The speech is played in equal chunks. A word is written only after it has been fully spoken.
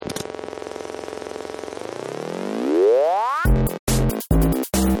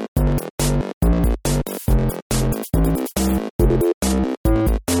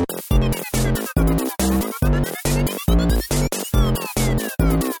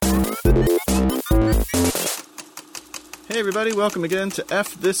Hey everybody, welcome again to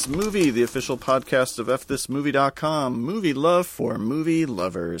F This Movie, the official podcast of FThisMovie.com, movie love for movie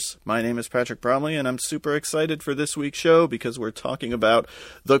lovers. My name is Patrick Bromley, and I'm super excited for this week's show because we're talking about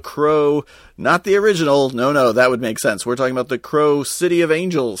The Crow, not the original, no, that would make sense. We're talking about The Crow City of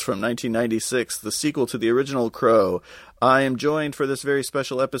Angels from 1996, the sequel to the original Crow. I am joined for this very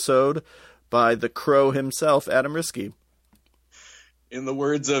special episode by The Crow himself, Adam Riskey. In the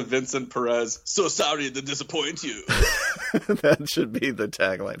words of Vincent Perez, so sorry to disappoint you. That should be the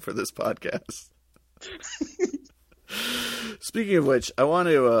tagline for this podcast. Speaking of which, I want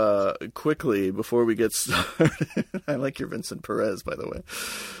to quickly, before we get started, I like your Vincent Perez, by the way.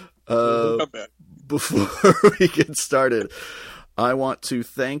 Before we get started, I want to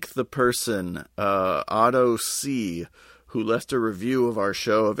thank the person, Otto C., who left a review of our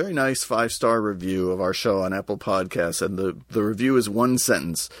show, a very nice 5-star review of our show on Apple Podcasts, and the review is one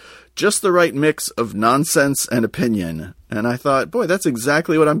sentence. Just the right mix of nonsense and opinion. And I thought, boy, that's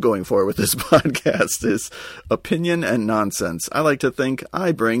exactly what I'm going for with this podcast, is opinion and nonsense. I like to think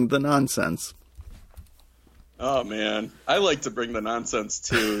I bring the nonsense. Oh, man. I like to bring the nonsense,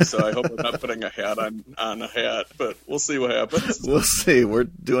 too, so I hope I'm not putting a hat on a hat, but we'll see what happens. We'll see. We're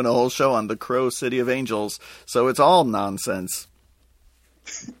doing a whole show on The Crow City of Angels, so it's all nonsense.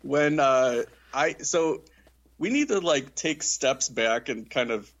 So we need to, take steps back and kind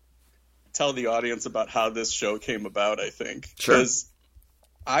of tell the audience about how this show came about, I think. Sure. Because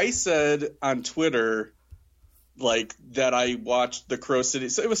I said on Twitter, that I watched The Crow City.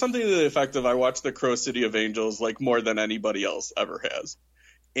 So it was something to the effect of I watched The Crow City of Angels, more than anybody else ever has.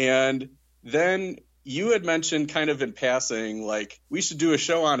 And then you had mentioned kind of in passing, we should do a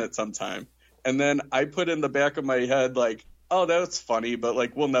show on it sometime. And then I put in the back of my head, oh, that's funny,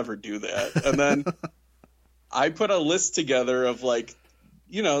 but, we'll never do that. And then I put a list together of,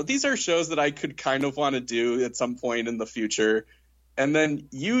 these are shows that I could kind of want to do at some point in the future. And then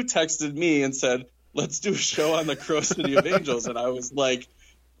you texted me and said, let's do a show on The Crow City of Angels. And I was like,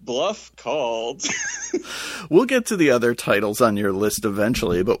 bluff called. We'll get to the other titles on your list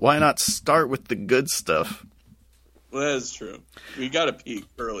eventually, but why not start with the good stuff? Well, that is true. We got to peak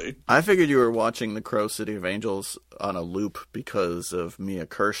early. I figured you were watching The Crow City of Angels on a loop because of Mia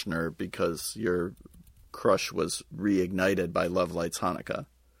Kirshner, because your crush was reignited by Love Lights Hanukkah.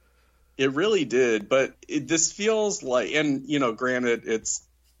 It really did, but this feels like, and, granted, it's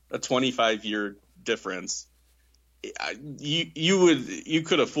a 25-year difference. You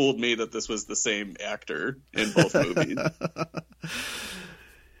could have fooled me that this was the same actor in both movies.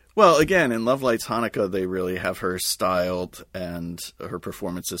 Well, again, in Love Lights Hanukkah, they really have her styled, and her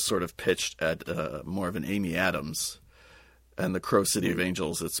performance is sort of pitched at more of an Amy Adams. And The Crow City of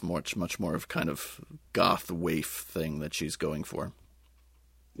Angels, it's much more of kind of goth waif thing that she's going for.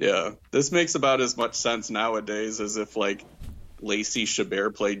 Yeah, this makes about as much sense nowadays as if Lacey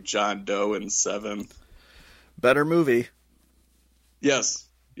Chabert played John Doe in Seven. Better movie. Yes.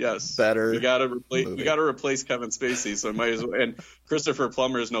 Better. We gotta replace Kevin Spacey, so might as well. And Christopher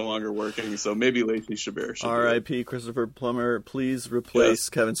Plummer is no longer working, so maybe Lacey Chabert should. R.I.P. Christopher Plummer. Please replace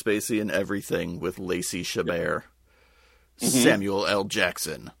Kevin Spacey in everything with Lacey Chabert. Mm-hmm. Samuel L.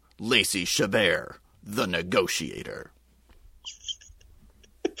 Jackson. Lacey Chabert, the negotiator.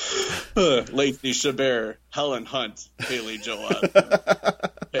 Lacey Chabert, Helen Hunt, Haley Joel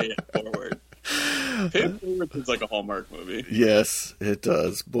Osment. Pay it forward. Pay It Forward is like a Hallmark movie. Yes, it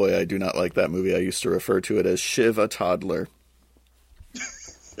does. Boy, I do not like that movie. I used to refer to it as Shiv a Toddler.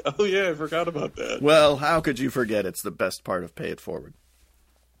 Oh, yeah, I forgot about that. Well, how could you forget? It's the best part of Pay It Forward.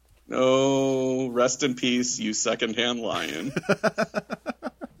 Oh, rest in peace, you secondhand lion.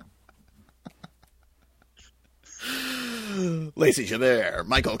 Lacey Chabert,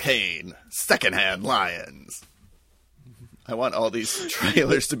 Michael Caine, secondhand lions. I want all these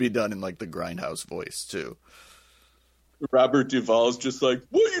trailers to be done in the Grindhouse voice too. Robert Duvall's just like,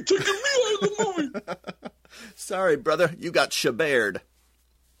 "Why are you taking me out of the movie?" Sorry, brother, you got Chabert.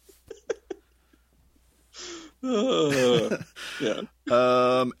 Yeah.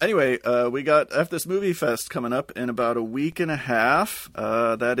 Anyway, we got F This Movie Fest coming up in about a week and a half.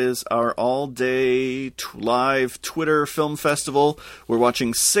 That is our all-day live Twitter film festival. We're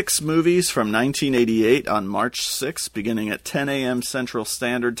watching 6 movies from 1988 on March 6th, beginning at 10 a.m. Central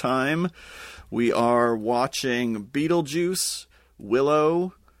Standard Time. We are watching Beetlejuice,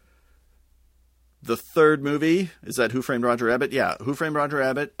 Willow. The third movie, is that Who Framed Roger Rabbit? Yeah, Who Framed Roger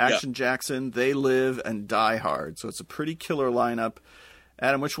Rabbit, Action Jackson, They Live, and Die Hard. So it's a pretty killer lineup.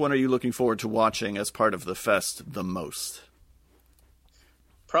 Adam, which one are you looking forward to watching as part of the fest the most?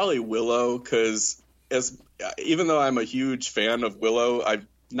 Probably Willow, because even though I'm a huge fan of Willow, I've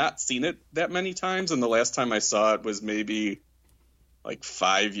not seen it that many times, and the last time I saw it was maybe like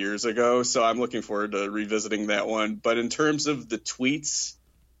 5 years ago, so I'm looking forward to revisiting that one. But in terms of the tweets,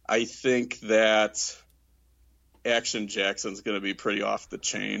 I think that Action Jackson's going to be pretty off the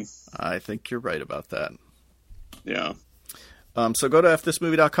chain. I think you're right about that. Yeah. So go to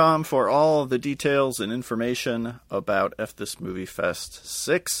fthismovie.com for all the details and information about F This Movie Fest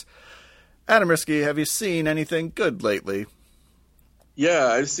 6. Adam Risky, have you seen anything good lately? Yeah,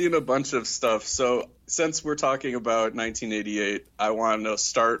 I've seen a bunch of stuff. So since we're talking about 1988, I want to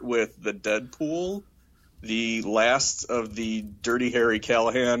start with the Deadpool, the last of the Dirty Harry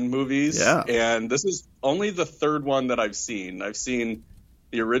Callahan movies. Yeah. And this is only the third one that I've seen. I've seen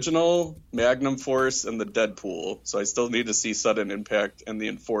the original, Magnum Force, and the Deadpool. So I still need to see Sudden Impact and the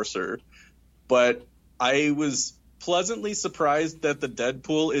Enforcer. But I was pleasantly surprised that the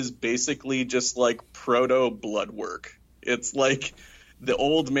Deadpool is basically just like proto Bloodwork. It's like the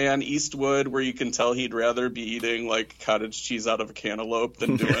old man Eastwood, where you can tell he'd rather be eating like cottage cheese out of a cantaloupe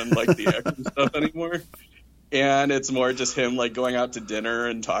than doing like the action stuff anymore. And it's more just him like going out to dinner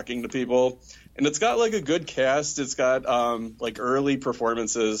and talking to people. And it's got like a good cast. It's got like early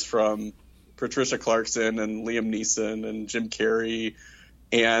performances from Patricia Clarkson and Liam Neeson and Jim Carrey.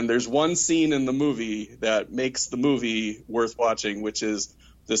 And there's one scene in the movie that makes the movie worth watching, which is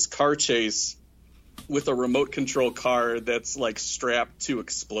this car chase with a remote control car that's like strapped to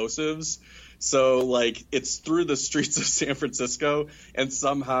explosives. So like it's through the streets of San Francisco, and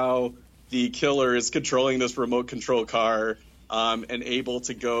somehow the killer is controlling this remote control car and able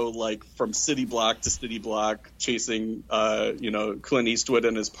to go like from city block to city block chasing Clint Eastwood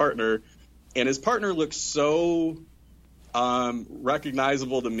and his partner. And his partner looks so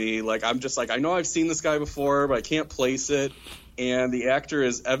recognizable to me. Like I'm just like, I know I've seen this guy before, but I can't place it. And the actor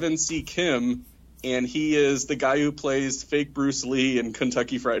is Evan C. Kim, and he is the guy who plays fake Bruce Lee in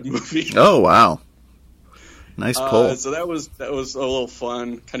Kentucky Fried Movie. Oh, wow. Nice pull. So that was a little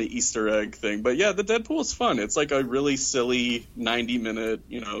fun kind of Easter egg thing. But yeah, the Deadpool is fun. It's like a really silly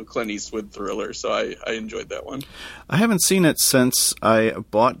 90-minute, Clint Eastwood thriller. So I enjoyed that one. I haven't seen it since I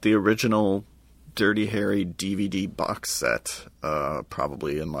bought the original Dirty Harry DVD box set,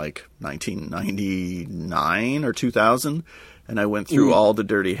 probably in like 1999 or 2000. And I went through all the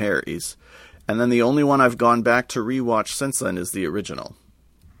Dirty Harrys. And then the only one I've gone back to rewatch since then is the original.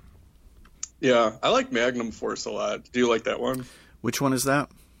 Yeah, I like Magnum Force a lot. Do you like that one? Which one is that?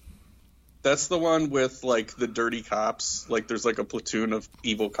 That's the one with like the dirty cops. Like there's like a platoon of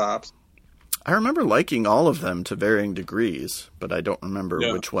evil cops. I remember liking all of them to varying degrees, but I don't remember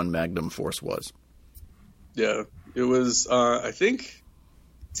which one Magnum Force was. Yeah, it was, I think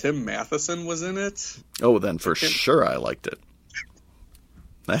Tim Matheson was in it. Oh, then for sure I liked it.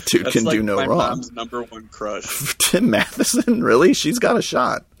 That dude can do no wrong. That's like my mom's number one crush. Tim Matheson? Really? She's got a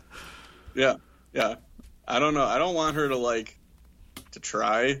shot. Yeah. I don't know. I don't want her to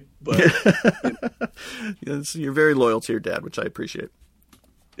try, but... Yes, you're very loyal to your dad, which I appreciate.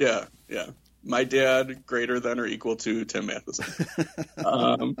 Yeah. My dad, greater than or equal to Tim Matheson.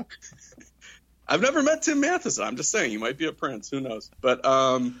 I've never met Tim Matheson. I'm just saying, he might be a prince. Who knows? But,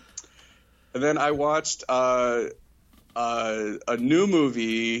 and then I watched... a new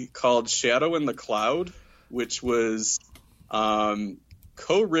movie called Shadow in the Cloud, which was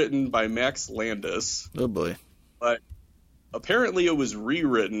co-written by Max Landis. Oh boy! But apparently it was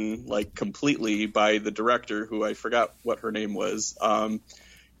rewritten completely by the director, who I forgot what her name was,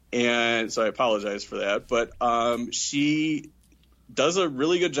 and so I apologize for that. But she does a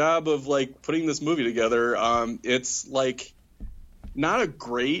really good job of putting this movie together. It's not a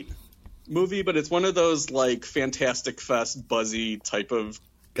great movie, but it's one of those Fantastic Fest buzzy type of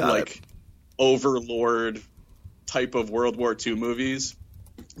Overlord type of World War II movies.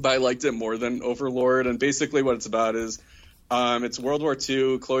 But I liked it more than Overlord, and basically what it's about is it's World War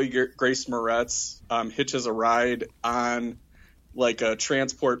II. Chloe Grace Moretz hitches a ride on a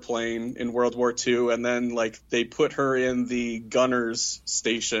transport plane in World War II, and then they put her in the gunner's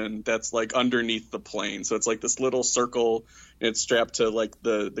station that's underneath the plane. So it's this little circle, and it's strapped to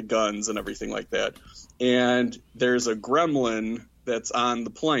the guns and everything like that. And there's a gremlin that's on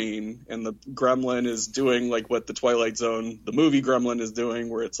the plane, and the gremlin is doing what the Twilight Zone, the movie Gremlin, is doing,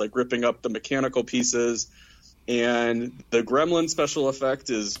 where it's ripping up the mechanical pieces. And the gremlin special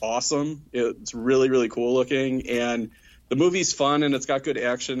effect is awesome. It's really, really cool looking, and the movie's fun, and it's got good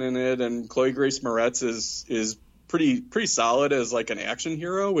action in it. And Chloe Grace Moretz is pretty solid as an action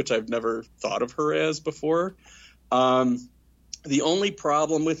hero, which I've never thought of her as before. The only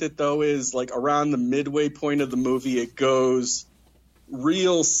problem with it, though, is around the midway point of the movie, it goes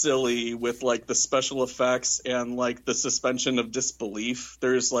real silly with like the special effects and like the suspension of disbelief.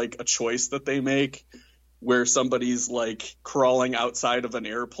 There's like a choice that they make where somebody's like crawling outside of an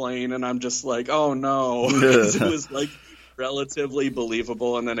airplane, and I'm just like, oh no. It was like relatively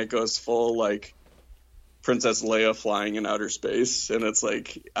believable, and then it goes full like Princess Leia flying in outer space, and it's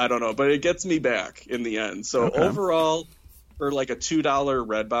like, I don't know, but it gets me back in the end. So overall, for like a $2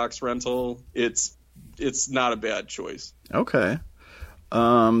 Redbox rental, it's not a bad choice. Okay.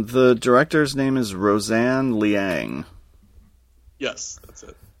 The director's name is Roseanne Liang. Yes, that's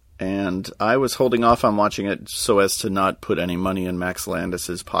it. And I was holding off on watching it so as to not put any money in Max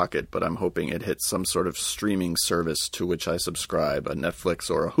Landis' pocket, but I'm hoping it hits some sort of streaming service to which I subscribe, a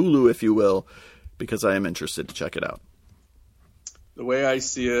Netflix or a Hulu, if you will, because I am interested to check it out. The way I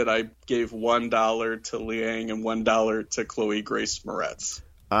see it, I gave $1 to Liang and $1 to Chloe Grace Moretz.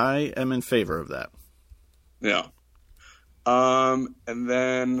 I am in favor of that. Yeah. And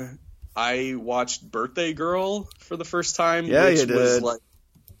then I watched Birthday Girl for the first time, which was like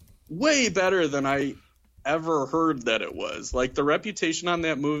way better than I ever heard that it was. Like, the reputation on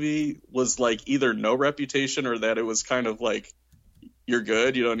that movie was like either no reputation or that it was kind of like, you're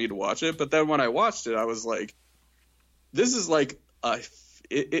good, you don't need to watch it. But then when I watched it, I was like, this is like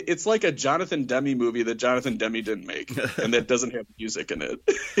it's like a Jonathan Demme movie that Jonathan Demme didn't make and that doesn't have music in it.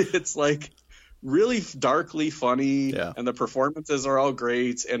 It's like really darkly funny, and the performances are all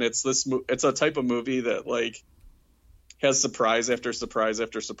great, and it's a type of movie that like has surprise after surprise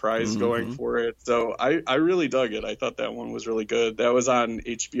after surprise going for it. So I really dug it. I thought that one was really good. That was on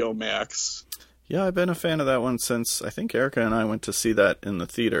HBO Max. Yeah, I've been a fan of that one since I think Erica and I went to see that in the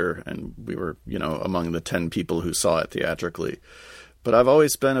theater, and we were, among the 10 people who saw it theatrically. But I've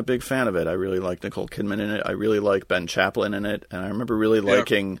always been a big fan of it. I really like Nicole Kidman in it. I really like Ben Chaplin in it. And I remember really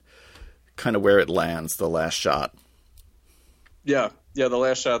liking kind of where it lands, the last shot. Yeah, the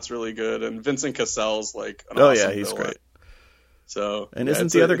last shot's really good. And Vincent Cassel's like an awesome he's villain. great. So, and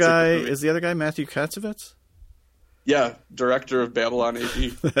isn't the other guy Matthew Katsovitz? Yeah, director of Babylon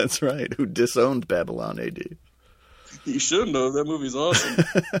AD. That's right, who disowned Babylon AD. You should know, that movie's awesome.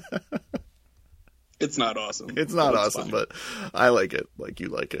 It's not awesome. It's not awesome, but I like it like you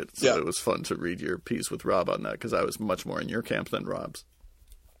like it. So it was fun to read your piece with Rob on that, because I was much more in your camp than Rob's.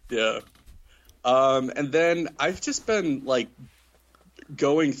 Yeah. And then I've just been like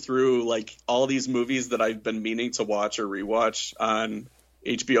going through like all these movies that I've been meaning to watch or rewatch on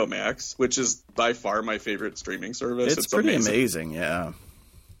HBO Max, which is by far my favorite streaming service. It's pretty amazing, yeah.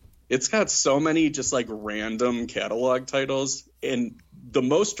 It's got so many just like random catalog titles, and the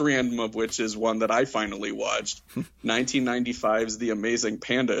most random of which is one that I finally watched, 1995's The Amazing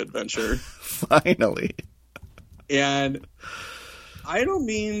Panda Adventure. Finally. And I don't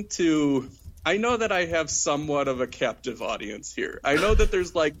mean to... I know that I have somewhat of a captive audience here. I know that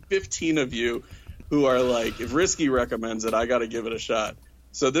there's like 15 of you who are like, if Risky recommends it, I got to give it a shot.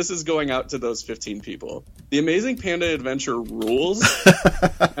 So this is going out to those 15 people. The Amazing Panda Adventure rules.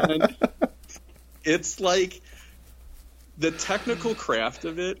 And it's like the technical craft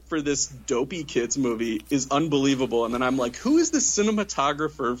of it for this dopey kids movie is unbelievable. And then I'm like, who is the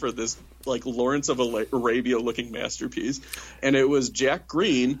cinematographer for this like Lawrence of Arabia looking masterpiece? And it was Jack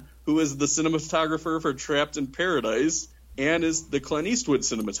Green, who is the cinematographer for Trapped in Paradise and is the Clint Eastwood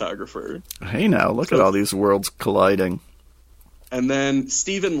cinematographer. Hey now, look at all these worlds colliding. And then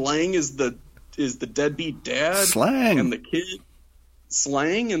Stephen Lang is the deadbeat dad. Slang. And the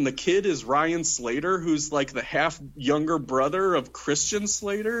kid is Ryan Slater, who's like the half younger brother of Christian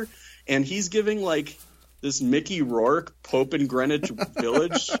Slater. And he's giving like this Mickey Rourke Pope in Greenwich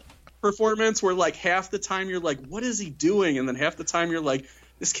Village performance where like half the time you're like, what is he doing? And then half the time you're like,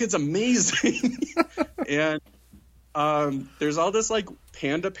 this kid's amazing. And there's all this like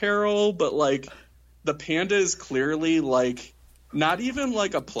panda apparel, but like the panda is clearly like not even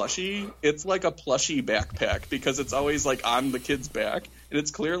like a plushie. It's like a plushie backpack because it's always like on the kid's back, and it's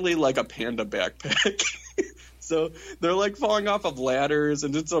clearly like a panda backpack. So they're like falling off of ladders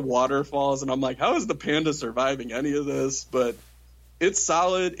and it's a waterfalls, and I'm like, how is the panda surviving any of this? But it's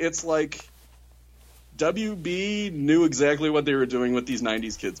solid. It's like WB knew exactly what they were doing with these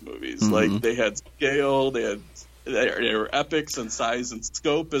 90s kids movies. Like they had scale, they were epics in size and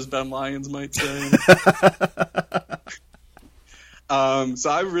scope, as Ben Lyons might say. So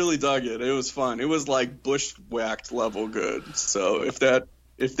I really dug it. It was fun. It was like Bushwhacked level good. So if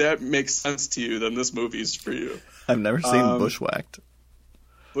that makes sense to you, then this movie's for you. I've never seen Bushwhacked.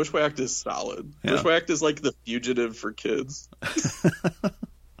 Bushwhacked is solid. Yeah. Bushwhacked is like The Fugitive for kids.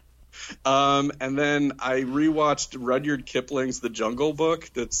 And then I rewatched Rudyard Kipling's The Jungle Book.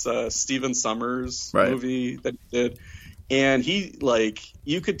 That's Stephen Sommers movie that he did. And he, like,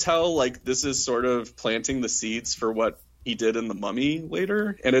 you could tell, like, this is sort of planting the seeds for what he did in The Mummy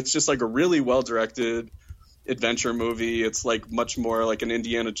later. And it's just, like, a really well-directed adventure movie. It's, like, much more like an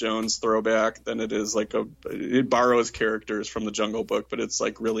Indiana Jones throwback than it is, like, it borrows characters from the Jungle Book, but it's,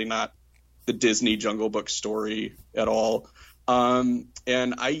 like, really not the Disney Jungle Book story at all.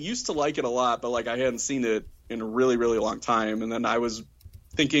 And I used to like it a lot, but, like, I hadn't seen it in a really, really long time. And then I was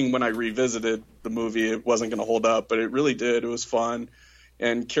thinking when I revisited the movie it wasn't going to hold up, but it really did. It was fun,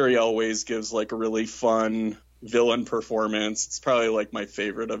 and Cary Elwes gives like a really fun villain performance. It's probably like my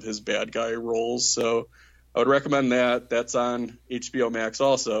favorite of his bad guy roles, so I would recommend that. That's on HBO Max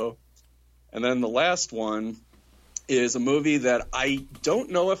also. And then the last one is a movie that I don't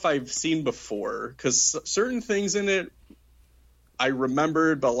know if I've seen before, because certain things in it I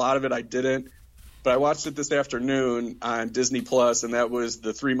remembered, but a lot of it I didn't. But I watched it this afternoon on Disney Plus, and that was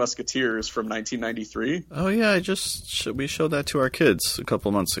The Three Musketeers from 1993. Oh yeah, we showed that to our kids a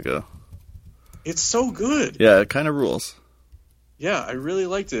couple months ago. It's so good. Yeah, it kind of rules. Yeah, I really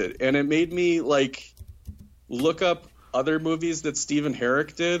liked it, and it made me like look up other movies that Stephen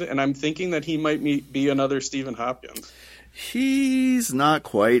Herrick did, and I'm thinking that he might be another Stephen Hopkins. He's not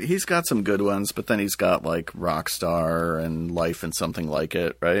quite. He's got some good ones, but then he's got like Rockstar and Life and Something Like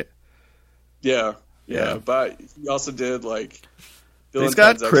It, right? Yeah, but he also did like he's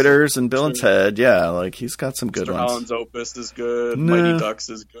got Critters and Bill and Ted. Yeah, like he's got some good Mr. ones. Holland's Opus is good. Mighty Ducks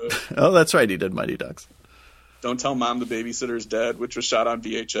is good. Oh, that's right, he did Mighty Ducks. Don't Tell Mom the Babysitter's Dead, which was shot on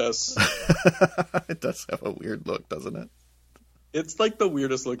VHS. It does have a weird look, doesn't it? It's like the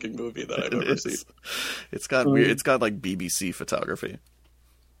weirdest looking movie that I've ever seen. It's got weird. It's got like BBC photography.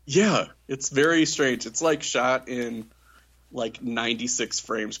 Yeah, it's very strange. It's like shot in like 96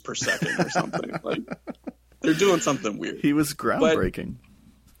 frames per second or something. Like they're doing something weird. He was groundbreaking.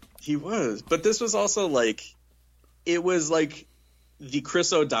 He was. But this was also like, it was like the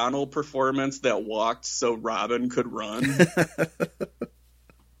Chris O'Donnell performance that walked so Robin could run.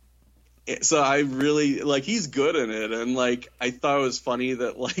 So I really, like, he's good in it. And like, I thought it was funny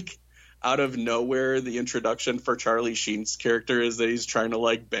that like out of nowhere, the introduction for Charlie Sheen's character is that he's trying to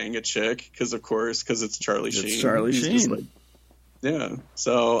like bang a chick. Because it's Charlie Sheen. It's Charlie Sheen. Like, yeah.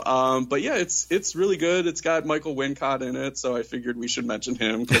 So, but yeah, it's really good. It's got Michael Wincott in it, so I figured we should mention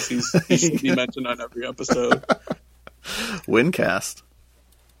him because he should be mentioned on every episode. Wincast,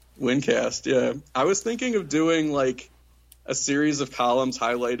 yeah. I was thinking of doing like a series of columns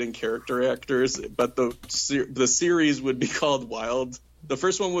highlighting character actors, but the series would be called Wild. The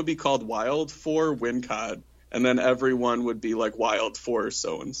first one would be called Wild for Wincott, and then everyone would be like Wild for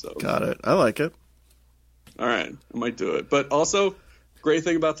so and so. Got it. I like it. All right, I might do it. But also, great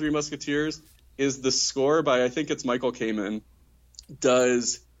thing about Three Musketeers is the score by, I think it's Michael Kamen,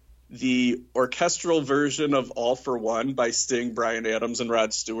 does the orchestral version of All for One by Sting, Bryan Adams, and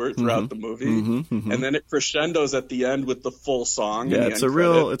Rod Stewart throughout the movie. And then it crescendos at the end with the full song. Yeah, it's a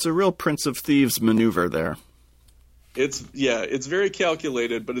real Prince of Thieves maneuver there. It's very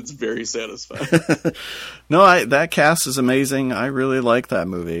calculated, but it's very satisfying. No, that cast is amazing. I really like that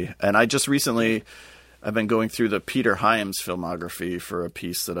movie. And I just recently, I've been going through the Peter Hyams filmography for a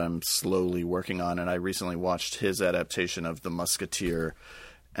piece that I'm slowly working on, and I recently watched his adaptation of The Musketeer,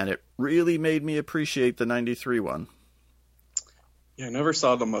 and it really made me appreciate the 93 one. Yeah, I never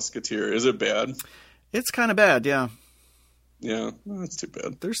saw The Musketeer. Is it bad? It's kind of bad, yeah. Yeah, well, that's too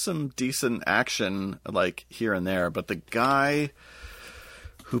bad. There's some decent action, like, here and there, but the guy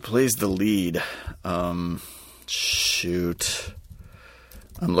who plays the lead, shoot...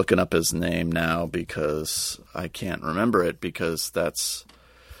 I'm looking up his name now because I can't remember it, because that's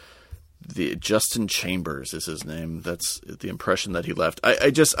Justin Chambers is his name. That's the impression that he left.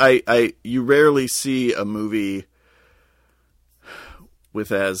 You rarely see a movie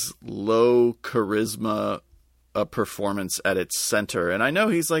with as low charisma a performance at its center. And I know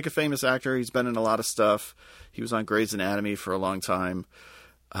he's like a famous actor. He's been in a lot of stuff. He was on Grey's Anatomy for a long time.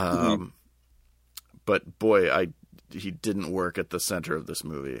 But boy, he didn't work at the center of this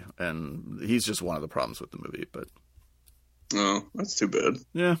movie, and he's just one of the problems with the movie. But oh, that's too bad.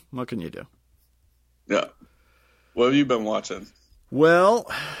 Yeah, what can you do? Yeah. What have you been watching? Well,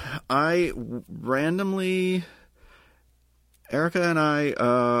 I randomly, Erica and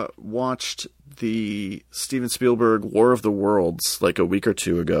I watched the Steven Spielberg War of the Worlds like a week or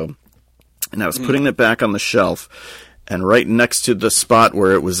two ago, and I was putting it back on the shelf. And right next to the spot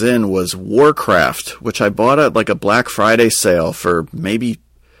where it was in was Warcraft, which I bought at like a Black Friday sale for maybe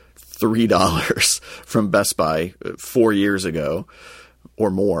 $3 from Best Buy 4 years ago or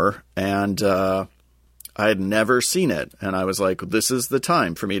more. And I I had never seen it, and I was like, this is the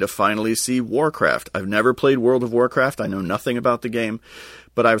time for me to finally see Warcraft. I've never played World of Warcraft. I know nothing about the game,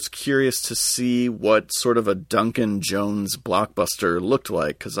 but I was curious to see what sort of a Duncan Jones blockbuster looked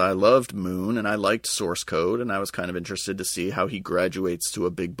like, because I loved Moon, and I liked Source Code, and I was kind of interested to see how he graduates to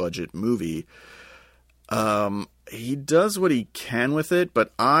a big-budget movie. He does what he can with it,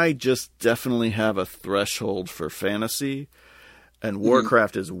 but I just definitely have a threshold for fantasy, and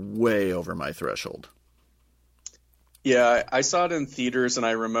Warcraft is way over my threshold. Yeah, I saw it in theaters, and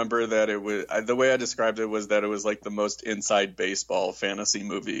I remember that it was the way I described it was that it was like the most inside baseball fantasy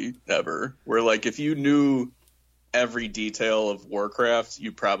movie ever. Where like if you knew every detail of Warcraft,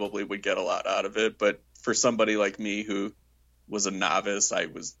 you probably would get a lot out of it. But for somebody like me who was a novice, I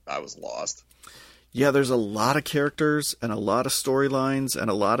was lost. Yeah, there's a lot of characters and a lot of storylines and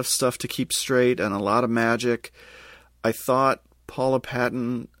a lot of stuff to keep straight and a lot of magic. I thought Paula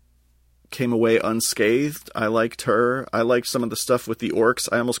Patton came away unscathed. I liked her. I liked some of the stuff with the orcs.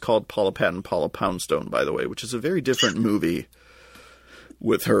 I almost called Paula Patton Paula Poundstone, by the way, which is a very different movie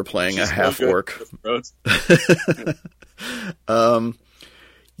with her playing a half-orc.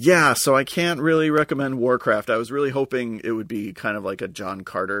 Yeah, so I can't really recommend Warcraft. I was really hoping it would be kind of like a John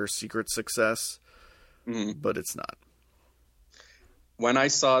Carter secret success, but it's not. When I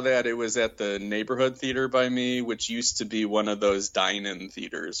saw that, it was at the neighborhood theater by me, which used to be one of those dine-in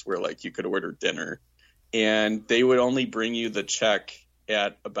theaters where like you could order dinner, and they would only bring you the check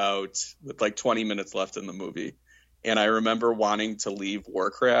at about with like 20 minutes left in the movie. And I remember wanting to leave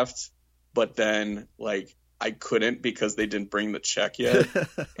Warcraft, but then like I couldn't because they didn't bring the check yet,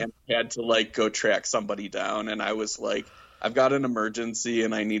 and I had to like go track somebody down. And I was like, I've got an emergency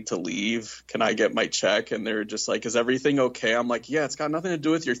and I need to leave. Can I get my check? And they're just like, is everything okay? I'm like, yeah, it's got nothing to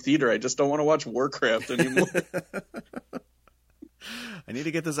do with your theater. I just don't want to watch Warcraft anymore. I need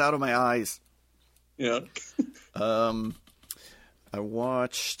to get this out of my eyes. Yeah. I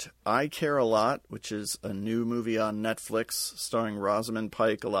watched I Care a Lot, which is a new movie on Netflix starring Rosamund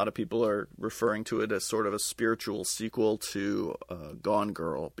Pike. A lot of people are referring to it as sort of a spiritual sequel to Gone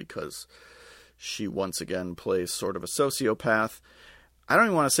Girl because she once again plays sort of a sociopath. I don't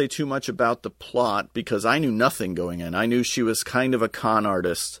even want to say too much about the plot because I knew nothing going in. I knew she was kind of a con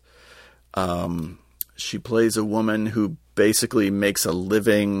artist. She plays a woman who basically makes a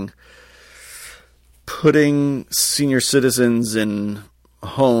living putting senior citizens in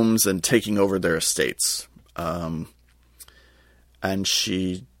homes and taking over their estates. And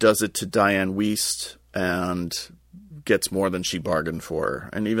she does it to Diane Wiest and gets more than she bargained for.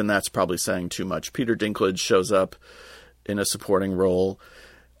 And even that's probably saying too much. Peter Dinklage shows up in a supporting role.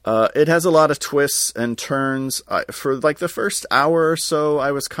 It has a lot of twists and turns. For like the first hour or so,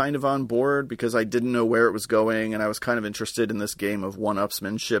 I was kind of on board because I didn't know where it was going, and I was kind of interested in this game of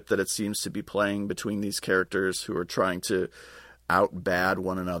one-upsmanship that it seems to be playing between these characters who are trying to out-bad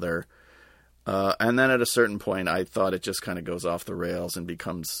one another. And then at a certain point, I thought it just kind of goes off the rails and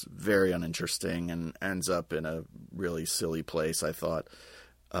becomes very uninteresting and ends up in a really silly place, I thought.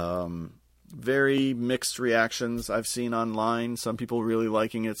 Very mixed reactions I've seen online. Some people really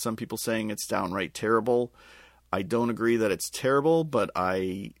liking it. Some people saying it's downright terrible. I don't agree that it's terrible, but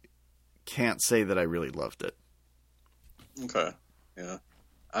I can't say that I really loved it. Okay. Yeah.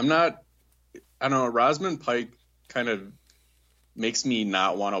 I don't know. Rosamund Pike kind of makes me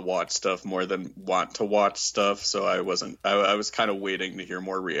not want to watch stuff more than want to watch stuff. So I was kind of waiting to hear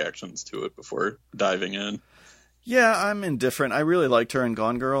more reactions to it before diving in. Yeah, I'm indifferent. I really liked her in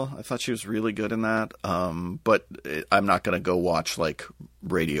Gone Girl. I thought she was really good in that. But I'm not going to go watch like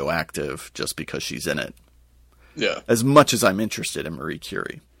Radioactive just because she's in it. Yeah. As much as I'm interested in Marie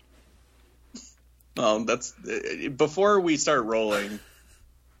Curie. That's before we start rolling.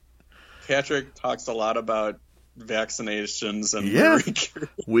 Patrick talks a lot about vaccinations and Marie Curie.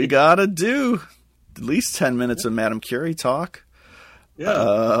 We gotta do at least 10 minutes of Madame Curie talk.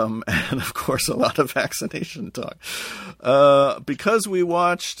 Yeah. And of course a lot of vaccination talk. Because we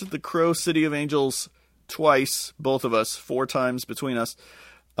watched The Crow City of Angels twice, both of us, 4 times between us,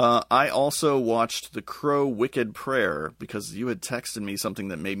 I also watched The Crow Wicked Prayer because you had texted me something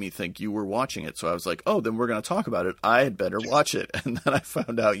that made me think you were watching it. So I was like, oh, then we're going to talk about it. I had better watch it. And then I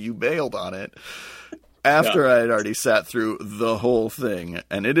found out you bailed on it after I had already sat through the whole thing.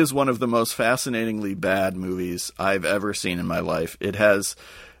 And it is one of the most fascinatingly bad movies I've ever seen in my life. It has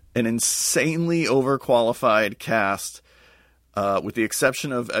an insanely overqualified cast, with the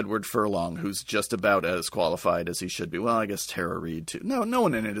exception of Edward Furlong, who's just about as qualified as he should be. Well, I guess Tara Reid, too. No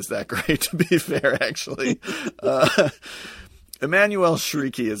one in it is that great, to be fair, actually. Emmanuelle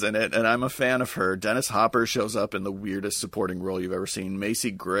Shrieky is in it, and I'm a fan of her. Dennis Hopper shows up in the weirdest supporting role you've ever seen.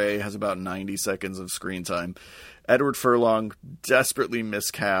 Macy Gray has about 90 seconds of screen time. Edward Furlong, desperately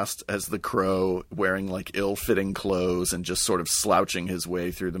miscast as the Crow, wearing like ill-fitting clothes and just sort of slouching his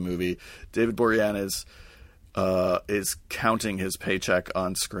way through the movie. David Boreanaz is counting his paycheck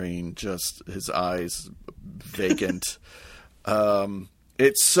on screen, just his eyes vacant.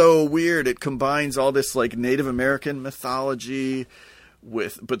 It's so weird. It combines all this like Native American mythology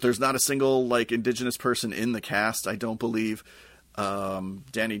but there's not a single like indigenous person in the cast, I don't believe.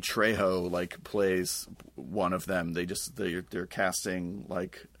 Danny Trejo like plays one of them. They're casting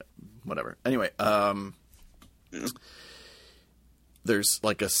like whatever. Anyway, there's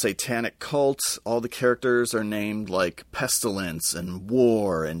like a satanic cult. All the characters are named like pestilence and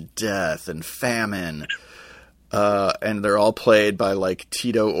war and death and famine. And they're all played by like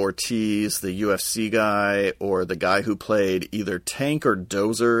Tito Ortiz, the UFC guy, or the guy who played either Tank or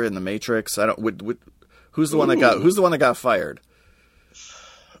Dozer in The Matrix. Who's the one that got fired?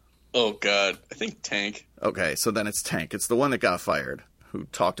 Oh God, I think Tank. Okay, so then it's Tank. It's the one that got fired, who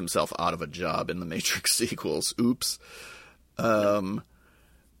talked himself out of a job in the Matrix sequels. Oops. So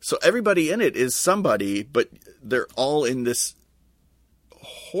everybody in it is somebody, but they're all in this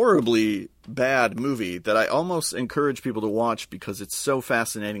horribly bad movie that I almost encourage people to watch because it's so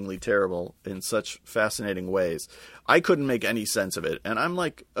fascinatingly terrible in such fascinating ways. I couldn't make any sense of it, and I'm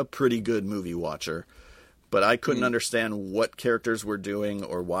like a pretty good movie watcher, but I couldn't understand what characters were doing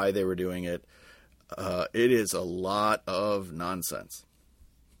or why they were doing it. It is a lot of nonsense.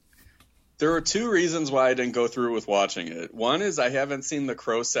 There were two reasons why I didn't go through with watching it. One is I haven't seen The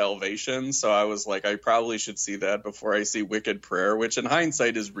Crow Salvation, so I was like, I probably should see that before I see Wicked Prayer, which in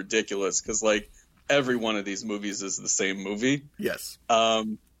hindsight is ridiculous because, like, every one of these movies is the same movie. Yes.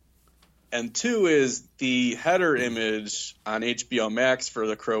 And two is the header image on HBO Max for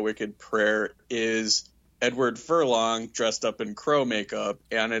The Crow Wicked Prayer is Edward Furlong dressed up in crow makeup,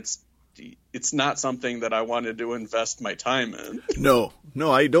 and it's not something that I wanted to invest my time in. No,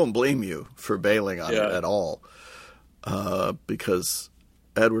 I don't blame you for bailing on it at all. Because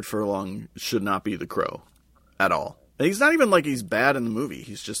Edward Furlong should not be the Crow at all. And he's not even like he's bad in the movie.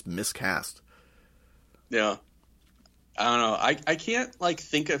 He's just miscast. Yeah. I don't know. I can't like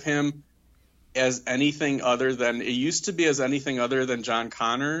think of him as anything other than, it used to be as anything other than John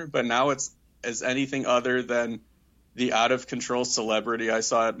Connor, but now it's as anything other than the out-of-control celebrity I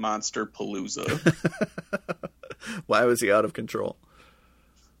saw at Monster Palooza. Why was he out of control?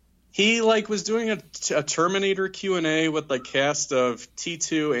 He like was doing a Terminator Q&A with the cast of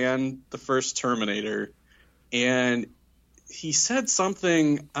T2 and the first Terminator, and he said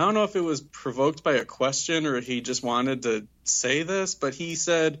something, I don't know if it was provoked by a question or he just wanted to say this, but he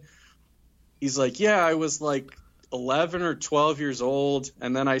said, he's like, yeah, I was like 11 or 12 years old,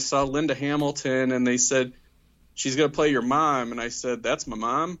 and then I saw Linda Hamilton, and they said, she's going to play your mom. And I said, that's my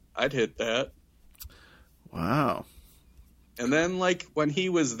mom. I'd hit that. Wow. And then, like, when he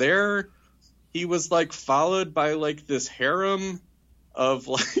was there, he was, like, followed by, like, this harem of,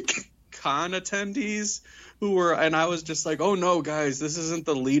 like, con attendees who were, and I was just like, oh, no, guys, this isn't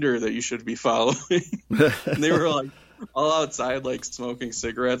the leader that you should be following. And they were, like, all outside, like, smoking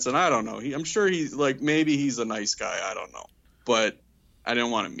cigarettes. And I don't know. I'm sure he's, like, maybe he's a nice guy. I don't know. But I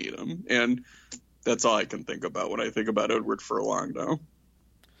didn't want to meet him. And that's all I can think about when I think about Edward Furlong now.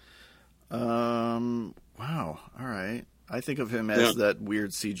 Wow. All right. I think of him as that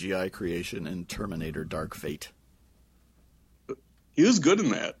weird CGI creation in Terminator Dark Fate. He was good in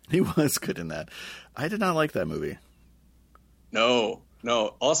that. He was good in that. I did not like that movie. No.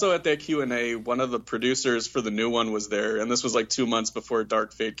 Also at that Q&A, one of the producers for the new one was there, and this was like 2 months before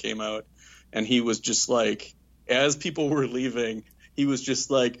Dark Fate came out, and he was just like, as people were leaving, he was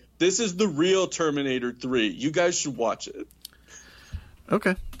just like, this is the real Terminator 3. You guys should watch it.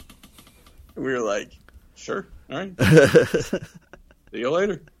 Okay. And we were like, sure. All right. See you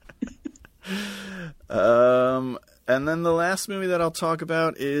later. And then the last movie that I'll talk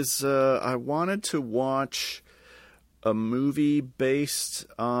about is I wanted to watch a movie based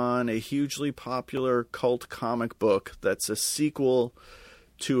on a hugely popular cult comic book that's a sequel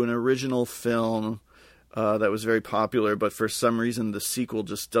to an original film that was very popular, but for some reason the sequel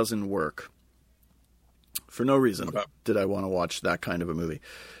just doesn't work. For no reason did I want to watch that kind of a movie.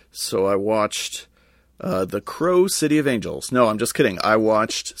 So I watched The Crow City of Angels. No, I'm just kidding. I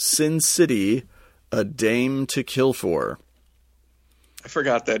watched Sin City, A Dame to Kill For. I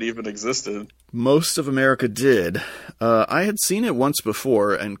forgot that even existed. Most of America did. I had seen it once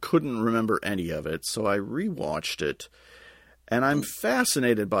before and couldn't remember any of it, so I rewatched it. And I'm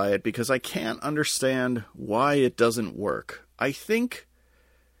fascinated by it because I can't understand why it doesn't work. I think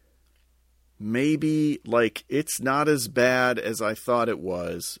maybe like it's not as bad as I thought it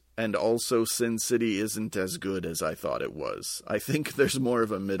was, and also Sin City isn't as good as I thought it was. I think there's more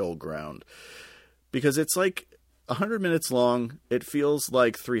of a middle ground because it's like 100 minutes long. It feels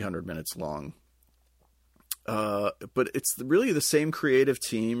like 300 minutes long. But it's really the same creative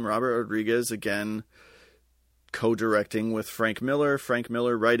team. Robert Rodriguez, again, co-directing with Frank Miller. Frank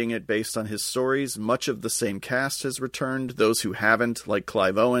Miller writing it based on his stories. Much of the same cast has returned. Those who haven't, like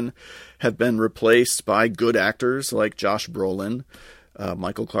Clive Owen, have been replaced by good actors like Josh Brolin.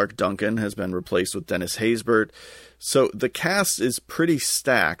 Michael Clarke Duncan has been replaced with Dennis Haysbert. So the cast is pretty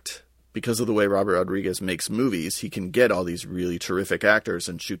stacked. Because of the way Robert Rodriguez makes movies, he can get all these really terrific actors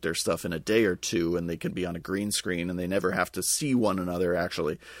and shoot their stuff in a day or two, and they can be on a green screen, and they never have to see one another,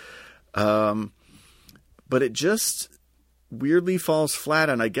 actually. But it just weirdly falls flat,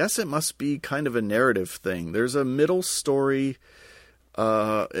 and I guess it must be kind of a narrative thing. There's a middle story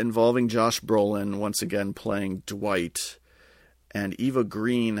involving Josh Brolin, once again playing Dwight, and Eva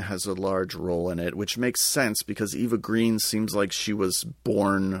Green has a large role in it, which makes sense because Eva Green seems like she was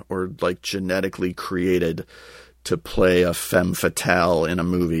born or like genetically created to play a femme fatale in a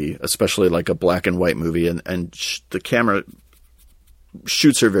movie, especially like a black and white movie. And the camera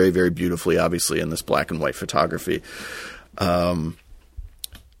shoots her very, very beautifully, obviously, in this black and white photography. And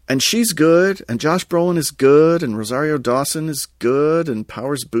she's good, and Josh Brolin is good, and Rosario Dawson is good, and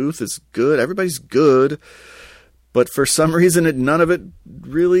Powers Booth is good. Everybody's good. But for some reason, none of it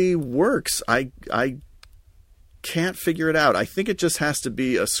really works. I can't figure it out. I think it just has to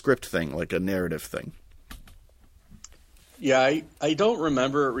be a script thing, like a narrative thing. Yeah, I don't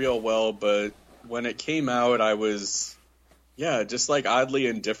remember it real well, but when it came out, I was, just like oddly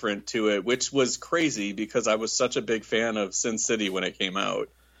indifferent to it, which was crazy because I was such a big fan of Sin City when it came out.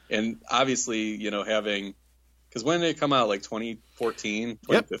 And obviously, because when did it come out? Like 2014,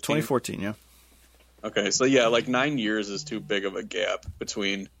 2015? Yep, 2014, yeah. Okay, so yeah, like 9 years is too big of a gap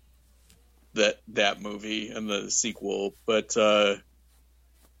between that movie and the sequel. But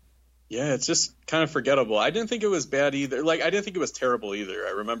it's just kind of forgettable. I didn't think it was bad either. Like, I didn't think it was terrible either.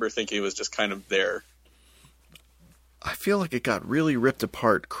 I remember thinking it was just kind of there. I feel like it got really ripped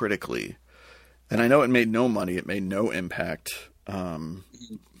apart critically. And I know it made no money. It made no impact.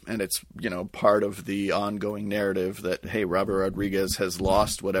 And it's, part of the ongoing narrative that, hey, Robert Rodriguez has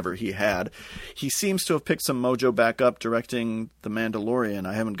lost whatever he had. He seems to have picked some mojo back up directing The Mandalorian.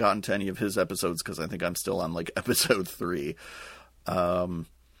 I haven't gotten to any of his episodes because I think I'm still on, like, episode 3.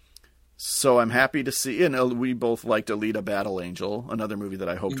 So I'm happy to see. And we both liked Alita Battle Angel, another movie that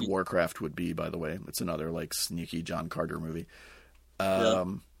I hoped Warcraft would be, by the way. It's another, like, sneaky John Carter movie.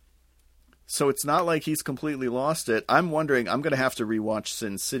 So it's not like he's completely lost it. I'm wondering, I'm going to have to rewatch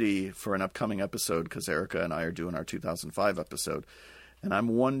Sin City for an upcoming episode because Erica and I are doing our 2005 episode. And I'm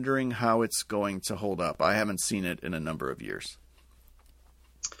wondering how it's going to hold up. I haven't seen it in a number of years.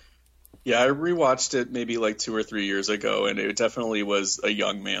 Yeah, I rewatched it maybe like 2 or 3 years ago, and it definitely was a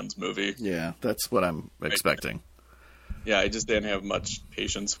young man's movie. Yeah, that's what I'm expecting. Yeah, I just didn't have much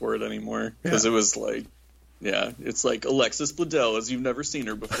patience for it anymore because it was like, it's like Alexis Bledel as you've never seen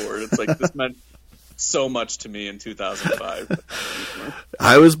her before. It's like this meant so much to me in 2005.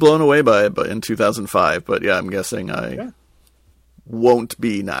 I was blown away by it in 2005, but I'm guessing I won't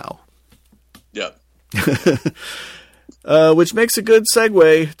be now. Yeah. Which makes a good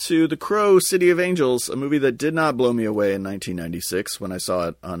segue to The Crow, City of Angels, a movie that did not blow me away in 1996 when I saw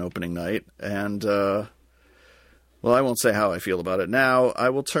it on opening night. And, well, I won't say how I feel about it now. I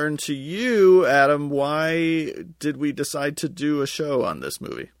will turn to you, Adam. Why did we decide to do a show on this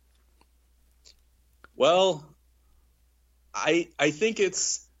movie? Well, I think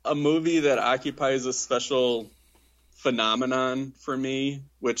it's a movie that occupies a special phenomenon for me,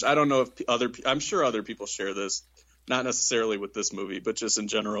 which I don't know if I'm sure other people share this, not necessarily with this movie, but just in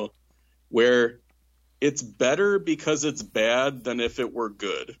general, where it's better because it's bad than if it were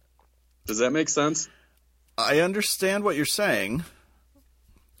good. Does that make sense? I understand what you're saying.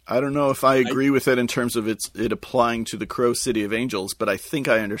 I don't know if I agree with it in terms of it applying to The Crow, City of Angels, but I think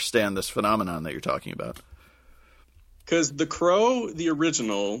I understand this phenomenon that you're talking about. Because The Crow, the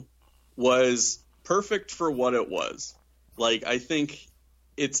original, was perfect for what it was. Like, I think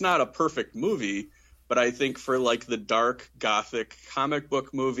it's not a perfect movie, but I think for like the dark gothic comic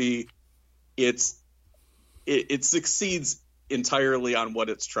book movie, it succeeds entirely on what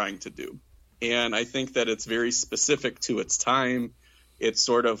it's trying to do. And I think that it's very specific to its time. It's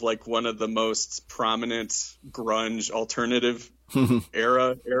sort of like one of the most prominent grunge alternative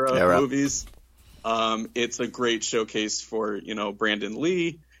era movies. It's a great showcase for, Brandon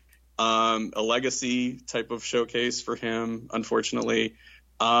Lee. a legacy type of showcase for him, unfortunately.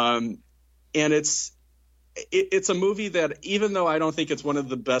 And it's a movie that, even though I don't think it's one of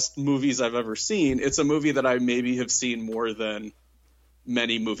the best movies I've ever seen, it's a movie that I maybe have seen more than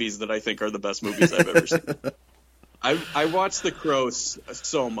many movies that I think are the best movies I've ever seen. I watch The Crow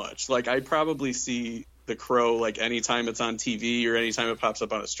so much. Like, I probably see The Crow like anytime it's on TV or anytime it pops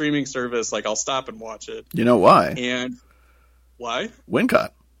up on a streaming service. Like, I'll stop and watch it. You know why? And why?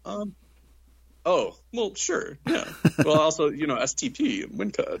 Wincott. Oh, well, sure. Yeah. Well, also, STP and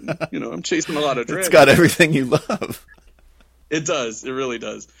Wincott. I'm chasing a lot of dragons. It's got everything you love. It does. It really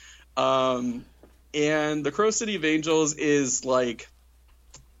does. And The Crow City of Angels is like,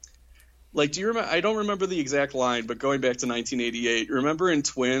 do you remember? I don't remember the exact line, but going back to 1988, remember in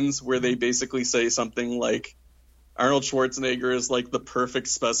Twins where they basically say something like Arnold Schwarzenegger is like the perfect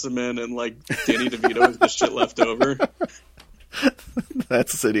specimen and like Danny DeVito is the shit left over?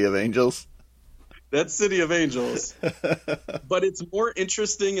 That's City of Angels. That's City of Angels. But it's more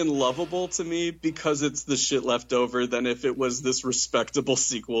interesting and lovable to me because it's the shit left over than if it was this respectable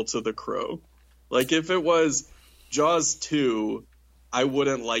sequel to The Crow. Like, if it was Jaws 2, I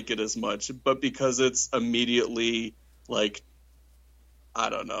wouldn't like it as much. But because it's immediately, like, I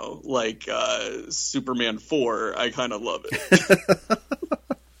don't know, like Superman 4, I kind of love it.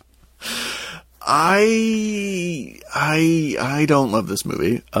 I don't love this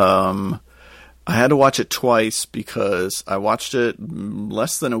movie. I had to watch it twice because I watched it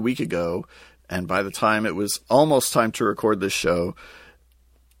less than a week ago, and by the time it was almost time to record this show,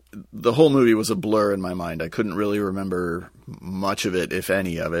 the whole movie was a blur in my mind. I couldn't really remember much of it, if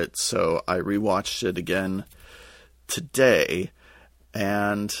any of it, so I rewatched it again today,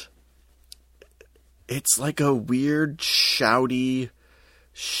 and it's like a weird, shouty,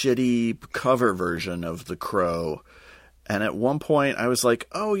 shitty cover version of The Crow. And at one point, I was like,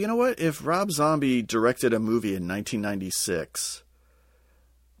 oh, you know what? If Rob Zombie directed a movie in 1996,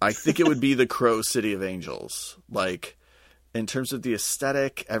 I think it would be The Crow City of Angels. Like, in terms of the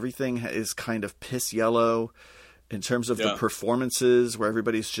aesthetic, everything is kind of piss yellow. In terms of the performances, where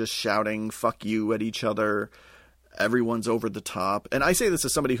everybody's just shouting, fuck you at each other. Everyone's over the top. And I say this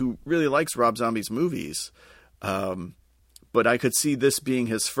as somebody who really likes Rob Zombie's movies. But I could see this being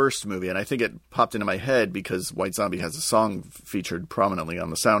his first movie, and I think it popped into my head because White Zombie has a song featured prominently on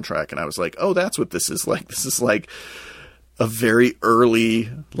the soundtrack, and I was like, oh, that's what this is like. This is like a very early,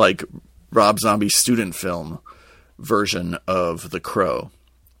 like, Rob Zombie student film version of The Crow.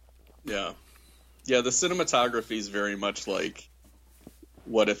 Yeah. Yeah, the cinematography is very much like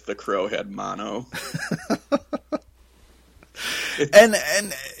What If The Crow Had Mono? And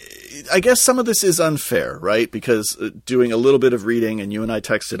I guess some of this is unfair, right? Because doing a little bit of reading, and you and I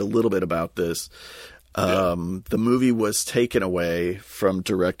texted a little bit about this, the movie was taken away from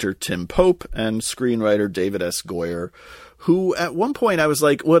director Tim Pope and screenwriter David S. Goyer, who at one point I was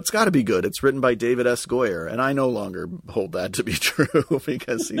like, well, it's got to be good. It's written by David S. Goyer. And I no longer hold that to be true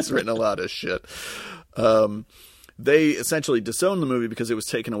because he's written a lot of shit. They essentially disowned the movie because it was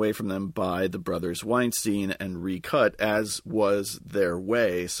taken away from them by the brothers Weinstein and recut, as was their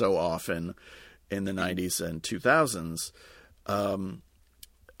way so often in the 90s and 2000s.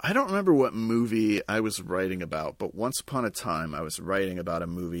 I don't remember what movie I was writing about, but once upon a time I was writing about a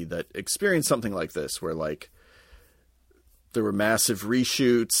movie that experienced something like this, where like there were massive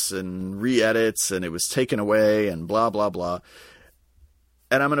reshoots and re-edits and it was taken away and blah, blah, blah.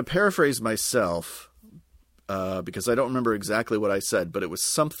 And I'm going to paraphrase myself, because I don't remember exactly what I said, but it was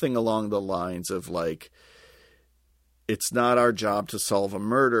something along the lines of like, it's not our job to solve a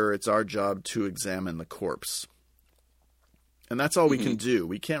murder, it's our job to examine the corpse. And that's all we can do.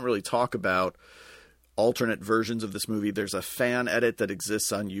 We can't really talk about alternate versions of this movie. There's a fan edit that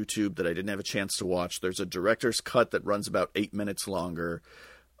exists on YouTube that I didn't have a chance to watch. There's a director's cut that runs about 8 minutes longer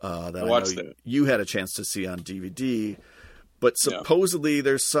that I know you had a chance to see on DVD. But supposedly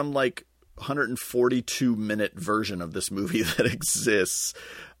there's some like 142-minute version of this movie that exists.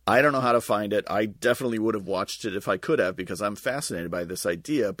 I don't know how to find it. I definitely would have watched it if I could have, because I'm fascinated by this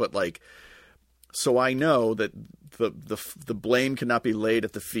idea. But like, so I know that the blame cannot be laid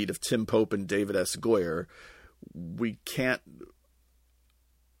at the feet of Tim Pope and David S. Goyer. We can't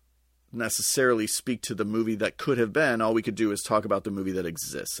necessarily speak to the movie that could have been. All we could do is talk about the movie that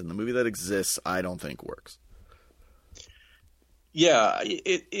exists. And the movie that exists, I don't think works. Yeah,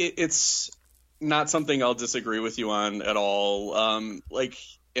 it's not something I'll disagree with you on at all. And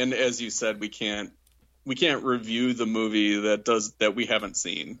as you said, we can't review the movie that we haven't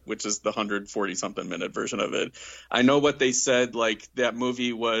seen, which is the 140 something minute version of it. I know what they said, like that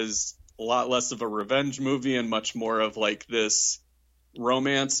movie was a lot less of a revenge movie and much more of like this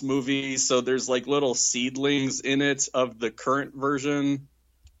romance movie. So there's like little seedlings in it of the current version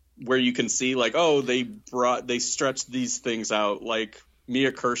where you can see like, oh, they stretched these things out. Like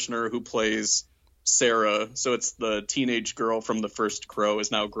Mia Kirshner, who plays Sarah, so it's the teenage girl from the first Crow,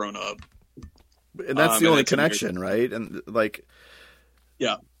 is now grown up. And that's the only connection, right? And like,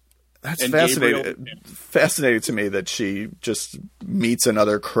 yeah, that's fascinating to me that she just meets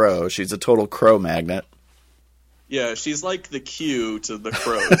another crow. She's a total crow magnet. Yeah, she's like the Q to the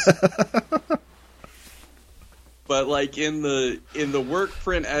crows. But like in the work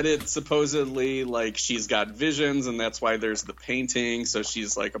print edit, supposedly like she's got visions, and that's why there's the painting. So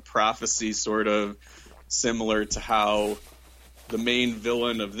she's like a prophecy, sort of similar to how the main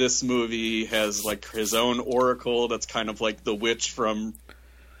villain of this movie has like his own oracle. That's kind of like the witch from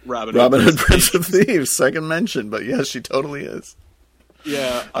Robin Hood, Prince of Thieves. Second mention, but yes, she totally is.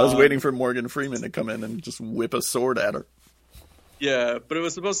 Yeah, I was waiting for Morgan Freeman to come in and just whip a sword at her. Yeah, but it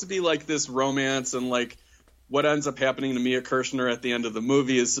was supposed to be like this romance, and like what ends up happening to Mia Kirshner at the end of the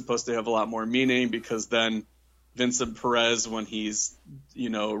movie is supposed to have a lot more meaning, because then Vincent Perez, when he's,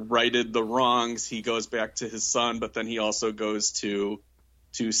 righted the wrongs, he goes back to his son, but then he also goes to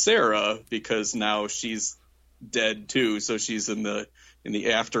Sarah, because now she's dead too, so she's in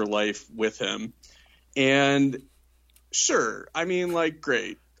the afterlife with him. And sure, I mean, like,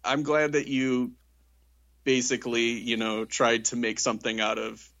 great. I'm glad that you basically, tried to make something out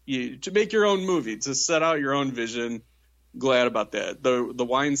of to make your own movie, to set out your own vision. Glad about that. The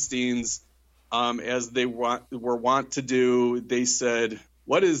Weinsteins, as they were wont to do, they said,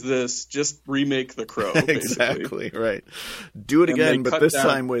 "What is this? Just remake The Crow." Exactly, right. Do it again, but this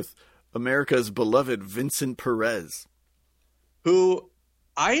time with America's beloved Vincent Perez, who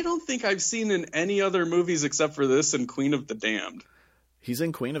I don't think I've seen in any other movies except for this and Queen of the Damned. He's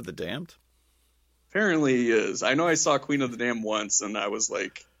in Queen of the Damned? Apparently he is. I know I saw Queen of the Damned once, and I was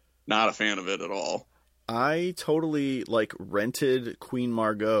like not a fan of it at all. I totally rented Queen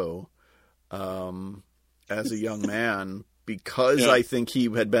Margot as a young man because I think he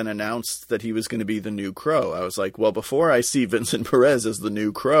had been announced that he was going to be the new Crow. I was like, well, before I see Vincent Perez as the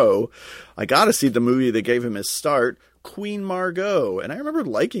new Crow, I got to see the movie that gave him his start, Queen Margot. And I remember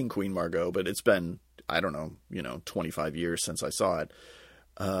liking Queen Margot, but it's been, I don't know, 25 years since I saw it.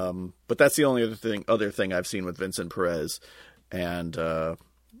 But that's the only other thing I've seen with Vincent Perez. And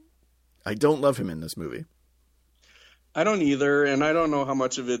I don't love him in this movie. I don't either, and I don't know how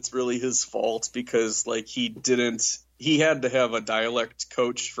much of it's really his fault, because he had to have a dialect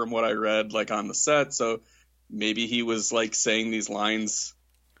coach from what I read, on the set, so maybe he was saying these lines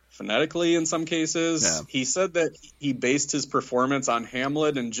phonetically in some cases. Yeah. He said that he based his performance on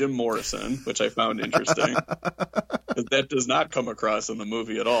Hamlet and Jim Morrison, which I found interesting. That does not come across in the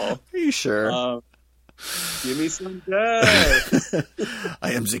movie at all. Are you sure? Give me some death.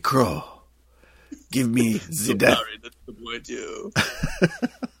 I am the Crow. Give me the death. Sorry, that's the point too.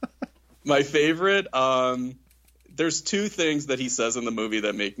 My favorite, there's two things that he says in the movie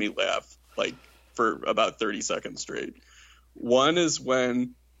that make me laugh, for about 30 seconds straight. One is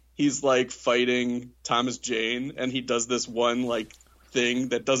when he's fighting Thomas Jane, and he does this one thing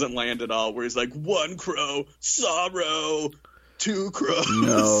that doesn't land at all, where he's like, one crow, sorrow, two crows.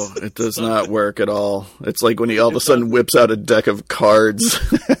 No, it does not work at all. It's like when he all of a sudden whips out a deck of cards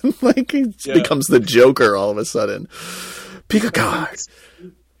and he becomes the Joker all of a sudden. Pick a card.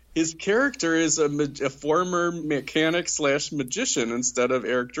 His character is a former mechanic / magician instead of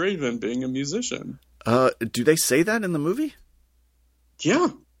Eric Draven being a musician. Do they say that in the movie? Yeah.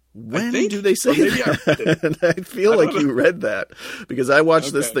 When do they say that? I feel like you read that, because I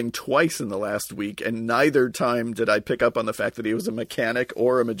watched this thing twice in the last week, and neither time did I pick up on the fact that he was a mechanic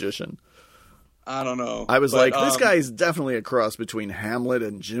or a magician. I don't know. I was like, this guy's definitely a cross between Hamlet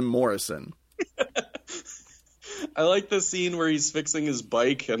and Jim Morrison. I like the scene where he's fixing his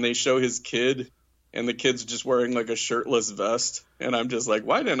bike, and they show his kid, and the kid's just wearing a shirtless vest, and I'm just like,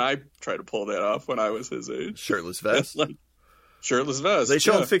 why didn't I try to pull that off when I was his age? Shirtless vest? Shirtless vest. They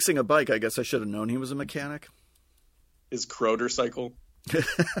show him fixing a bike. I guess I should have known he was a mechanic. His Croder cycle.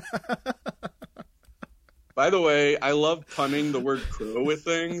 By the way, I love punning the word crow with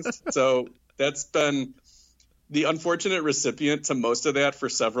things. So that's been the unfortunate recipient to most of that for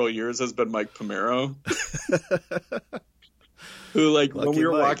several years has been Mike Pomero. Who, when we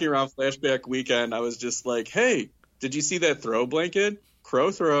were walking around Flashback Weekend, I was just like, hey, did you see that throw blanket?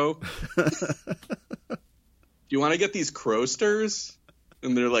 Crow throw. Do you want to get these Crowsters?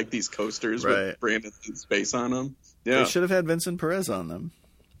 And they're these coasters with Brandon's face on them. Yeah, they should have had Vincent Perez on them.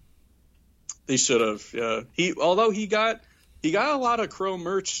 They should have. Yeah, he got a lot of Crow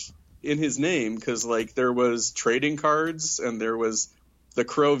merch in his name, because there was trading cards, and there was the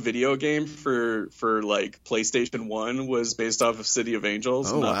Crow video game for like PlayStation 1 was based off of City of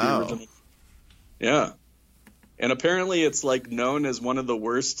Angels, Oh, not wow. the original. Yeah. And apparently it's like known as one of the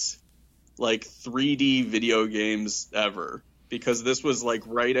worst like 3D video games ever, because this was like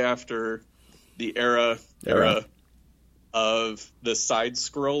right after the era of the side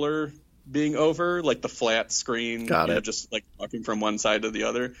scroller being over, like the flat screen, Got it. just like walking from one side to the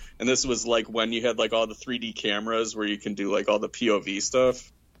other. And this was like when you had like all the 3D cameras where you can do like all the POV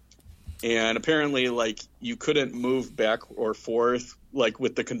stuff. And apparently like you couldn't move back or forth like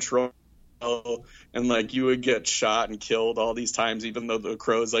with the control, and like you would get shot and killed all these times, even though the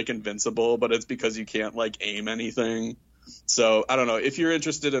Crow's like invincible, but it's because you can't like aim anything. So I don't know, if you're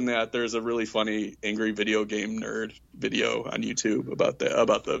interested in that, there's a really funny Angry Video Game Nerd video on YouTube about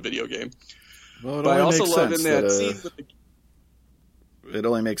the video game. Well, But I also love in that scene with the... It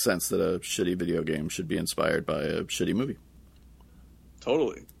only makes sense that a shitty video game should be inspired by a shitty movie.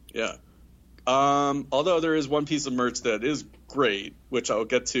 Totally, yeah. Although there is one piece of merch that is great, which I'll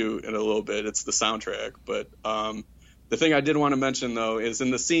get to in a little bit. It's the soundtrack. But the thing I did want to mention, though, is in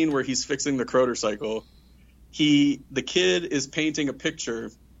the scene where he's fixing the Crotercycle, the kid is painting a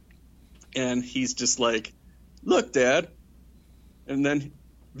picture, and he's just like, "Look, Dad." And then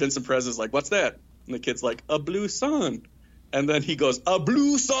Vincent Perez is like, "What's that?" And the kid's like, "A blue sun." And then he goes, "A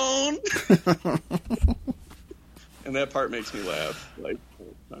blue sun." And that part makes me laugh like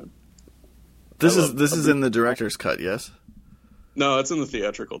all the time. This is in the director's cut, yes? No, it's in the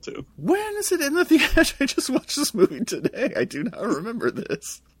theatrical too. When is it in the theater? I just watched this movie today. I do not remember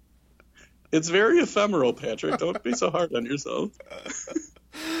this. It's very ephemeral, Patrick. Don't be so hard on yourself.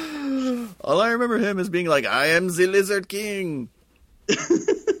 All I remember him is being like, "I am the Lizard King."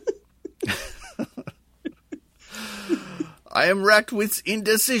 I am racked with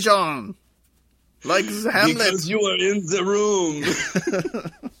indecision. Like Hamlet. Because you are in the room.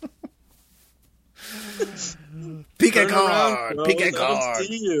 Pick a Turn card. around, Pick a let 'em card.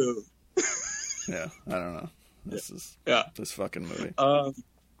 see you. Yeah, I don't know. This fucking movie.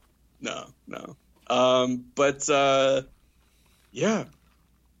 No. But yeah,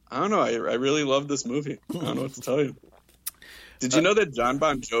 I don't know. I really love this movie. I don't know what to tell you. Did you know that John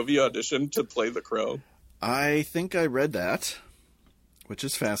Bon Jovi auditioned to play the Crow? I think I read that, which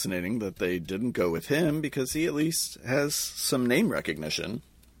is fascinating that they didn't go with him because he at least has some name recognition.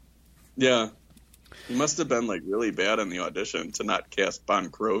 Yeah. He must have been like really bad in the audition to not cast Bon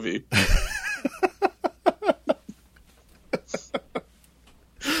Jovi.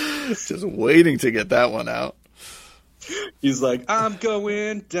 Just waiting to get that one out. He's like, "I'm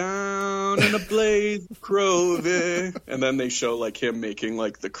going down in a blaze of Crovy." And then they show like him making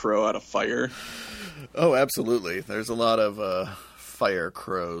like the crow out of fire. Oh, absolutely. There's a lot of fire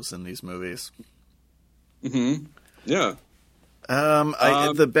crows in these movies. Mm-hmm. Yeah.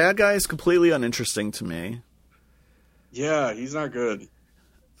 The bad guy is completely uninteresting to me. Yeah, he's not good.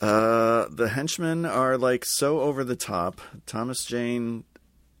 The henchmen are like so over the top. Thomas Jane,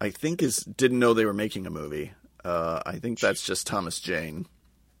 I think, didn't know they were making a movie. I think that's just Thomas Jane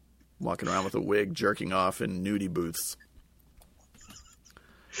walking around with a wig, jerking off in nudie booths.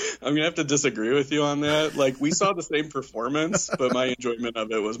 I'm gonna have to disagree with you on that. Like, we saw the same performance, but my enjoyment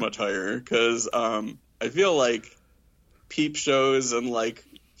of it was much higher because I feel like peep shows and like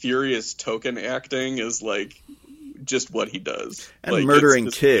furious token acting is like just what he does. And like,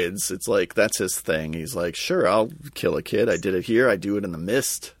 murdering kids, it's like that's his thing. He's like, sure, I'll kill a kid. I did it here. I do it in the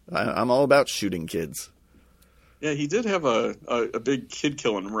mist. I'm all about shooting kids. Yeah, he did have a big kid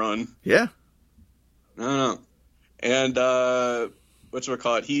killing run. Yeah. I don't know. And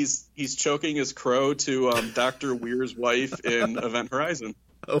whatchamacallit, he's choking his crow to Dr. Weir's wife in Event Horizon.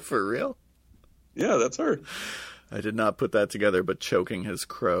 Oh, for real? Yeah, that's her. I did not put that together, but choking his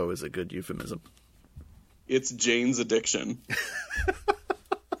crow is a good euphemism. It's Jane's addiction.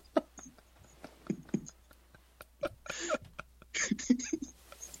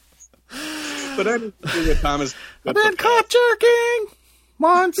 But I didn't think that Thomas... I've been caught jerking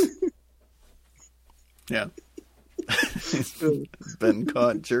once. Yeah. Been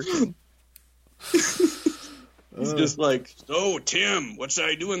caught jerking. He's just like, "So, Tim, what should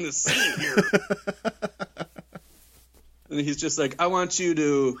I do in this scene here?" And he's just like, "I want you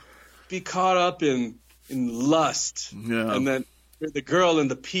to be caught up in lust." Yeah. And then you're the girl in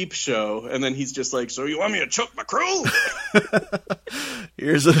the peep show. And then he's just like, "So you want me to choke my crow?"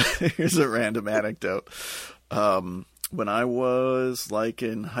 Here's a random anecdote. When I was like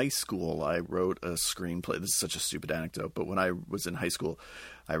in high school, I wrote a screenplay. This is such a stupid anecdote, but when I was in high school,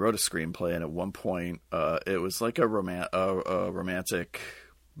 I wrote a screenplay, and at one point, it was like a romantic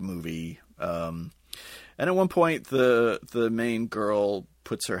movie. And at one point, the main girl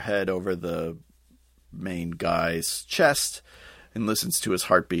puts her head over the main guy's chest and listens to his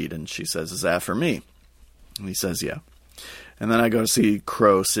heartbeat, and she says, "Is that for me?" And he says, "Yeah." And then I go to see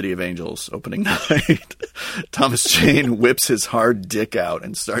Crow, City of Angels, opening night. Thomas Jane whips his hard dick out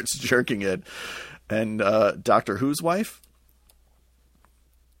and starts jerking it. And Doctor Who's wife?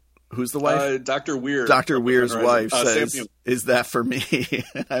 Who's the wife? Dr. Weir. Dr. Weir's wife says, Samuel. "Is that for me?"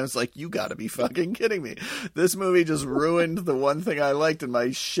 And I was like, you gotta be fucking kidding me. This movie just ruined the one thing I liked in my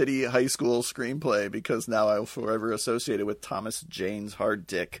shitty high school screenplay, because now I'll forever associate it with Thomas Jane's hard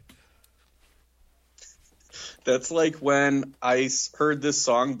dick. That's like when I heard this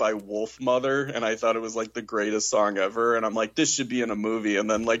song by Wolfmother, and I thought it was like the greatest song ever, and I'm like, this should be in a movie. And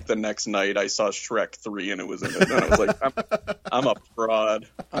then like the next night, I saw Shrek 3, and it was in it, and I was like, I'm a fraud.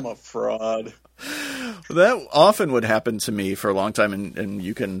 I'm a fraud. That often would happen to me for a long time,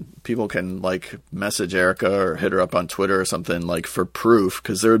 and people can like message Erica or hit her up on Twitter or something like for proof,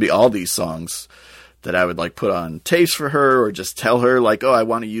 because there would be all these songs that I would like put on tapes for her, or just tell her like, "Oh, I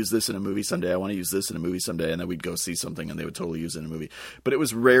want to use this in a movie someday. I want to use this in a movie someday." And then we'd go see something and they would totally use it in a movie. But it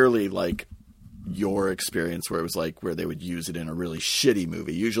was rarely like your experience where it was like where they would use it in a really shitty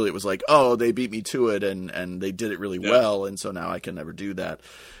movie. Usually it was like, "Oh, they beat me to it and they did it really well. And so now I can never do that."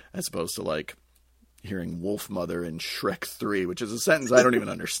 As opposed to like hearing Wolfmother in Shrek 3, which is a sentence I don't even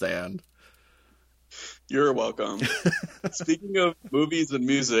understand. You're welcome. Speaking of movies and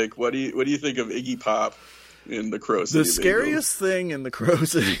music, what do you think of Iggy Pop in The Crow City? The scariest thing in The Crow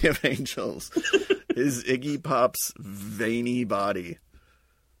City of Angels is Iggy Pop's veiny body.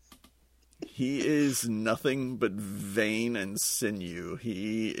 He is nothing but vein and sinew.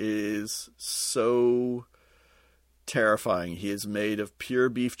 He is so terrifying. He is made of pure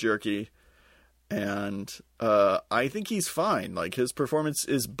beef jerky. And I think he's fine. Like, his performance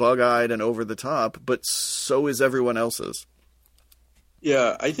is bug-eyed and over the top, but so is everyone else's.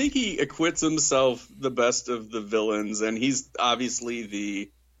 Yeah, I think he acquits himself the best of the villains, and he's obviously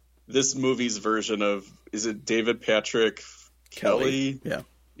this movie's version of, is it David Patrick Kelly? Yeah.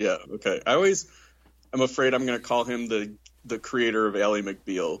 Yeah, okay. I'm afraid I'm going to call him the creator of Ally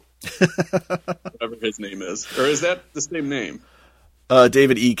McBeal. Whatever his name is. Or is that the same name?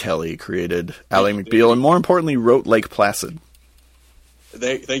 David E. Kelly created Ally McBeal, and more importantly, wrote Lake Placid.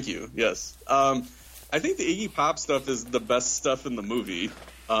 Thank you. Yes. I think the Iggy Pop stuff is the best stuff in the movie.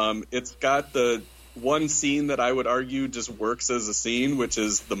 It's got the one scene that I would argue just works as a scene, which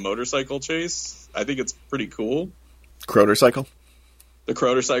is the motorcycle chase. I think it's pretty cool. Crotercycle? The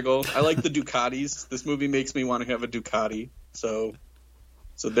Crotercycle. I like the Ducatis. This movie makes me want to have a Ducati. So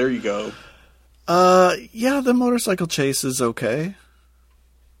there you go. Yeah, the motorcycle chase is okay.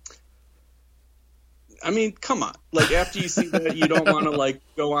 I mean, come on. Like, after you see that, you don't want to, like,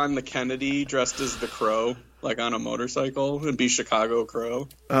 go on the Kennedy dressed as the Crow, like, on a motorcycle and be Chicago Crow?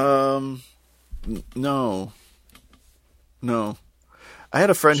 No. I had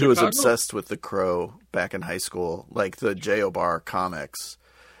a friend who was obsessed with the Crow back in high school, like the J.O. Bar comics.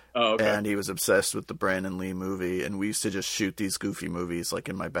 Oh, okay. And he was obsessed with the Brandon Lee movie, and we used to just shoot these goofy movies, like,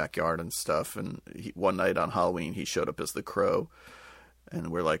 in my backyard and stuff. And one night on Halloween, he showed up as the Crow. And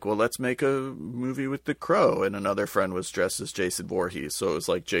we're like, well, let's make a movie with the Crow. And another friend was dressed as Jason Voorhees. So it was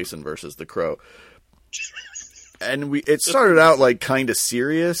like Jason versus the Crow. And it started out like kind of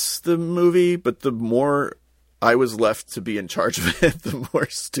serious, the movie. But the more I was left to be in charge of it, the more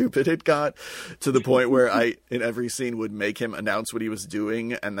stupid it got, to the point where I, in every scene, would make him announce what he was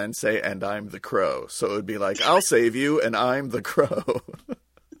doing and then say, "And I'm the Crow." So it would be like, "I'll save you, and I'm the Crow."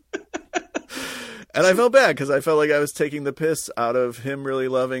 And I felt bad because I felt like I was taking the piss out of him really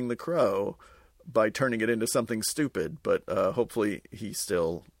loving the Crow by turning it into something stupid. But hopefully he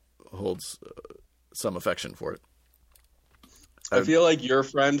still holds some affection for it. I feel like your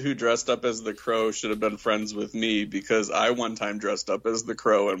friend who dressed up as the Crow should have been friends with me, because I one time dressed up as the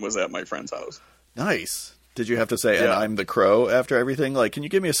Crow and was at my friend's house. Nice. Did you have to say, "And I'm the Crow" after everything? Like, "Can you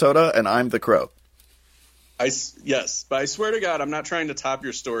give me a soda?" "And I'm the Crow." Yes, but I swear to God, I'm not trying to top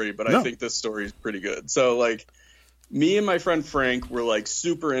your story, but I think this story is pretty good. So, like, me and my friend Frank were, like,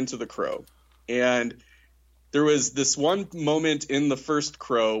 super into the Crow. And there was this one moment in the first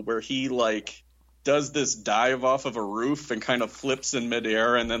Crow where he, like, does this dive off of a roof and kind of flips in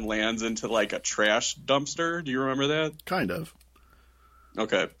midair and then lands into, like, a trash dumpster. Do you remember that? Kind of.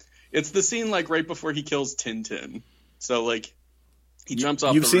 Okay. It's the scene, like, right before he kills Tintin. So, like, he jumps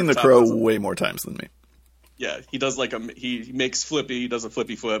off the rooftop. You've seen the Crow way more times than me. Yeah, he does like he makes flippy, he does a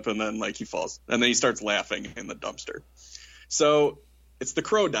flippy flip, and then like he falls, and then he starts laughing in the dumpster. So it's the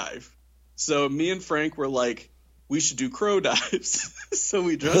Crow dive. So me and Frank were like, we should do Crow dives. So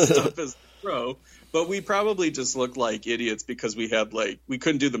we dressed up as the Crow, but we probably just looked like idiots because we had we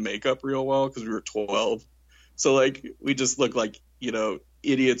couldn't do the makeup real well because we were 12. So like we just looked like,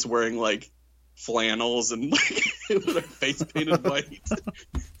 idiots wearing like flannels and like with our face painted white.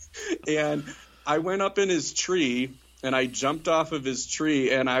 And I went up in his tree and I jumped off of his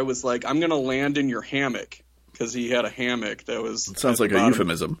tree and I was like, I'm going to land in your hammock, because he had a hammock that was... It sounds like a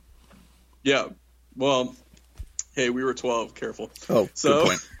euphemism. Yeah. Well, hey, we were 12. Careful. Oh, good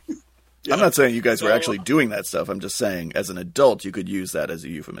point. Yeah. I'm not saying you guys were actually doing that stuff. I'm just saying, as an adult, you could use that as a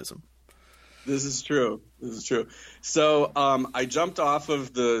euphemism. This is true. So I jumped off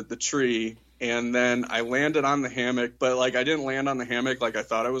of the tree, and then I landed on the hammock. But, I didn't land on the hammock like I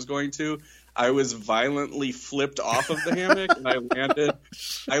thought I was going to. I was violently flipped off of the hammock, and I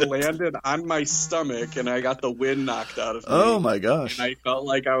landed on my stomach, and I got the wind knocked out of me. Oh, my gosh. And I felt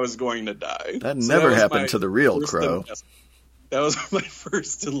like I was going to die. That never happened to the real Crow. That was my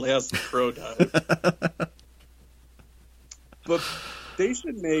first and last Crow dive. But they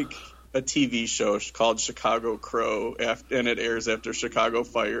should make a TV show called Chicago Crow, and it airs after Chicago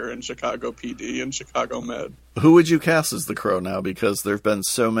Fire and Chicago PD and Chicago Med. Who would you cast as the Crow now? Because there have been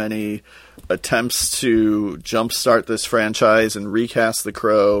so many attempts to jumpstart this franchise and recast the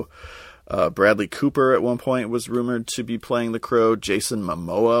Crow. Bradley Cooper at one point was rumored to be playing the Crow. Jason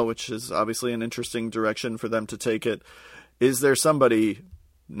Momoa, which is obviously an interesting direction for them to take it. Is there somebody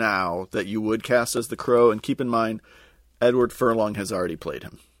now that you would cast as the Crow? And keep in mind, Edward Furlong has already played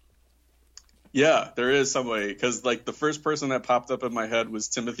him. Yeah, there is somebody, because the first person that popped up in my head was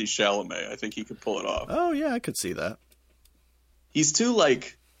Timothy Chalamet. I think he could pull it off. Oh yeah, I could see that. He's too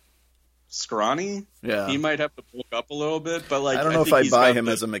scrawny. Yeah, he might have to bulk up a little bit, but I don't know if I'd buy him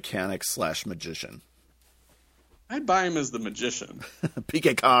as a mechanic / magician. I'd buy him as the magician.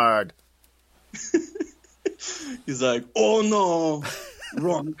 PK card. He's like, oh no.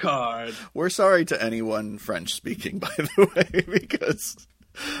 Wrong card. We're sorry to anyone French speaking, by the way, because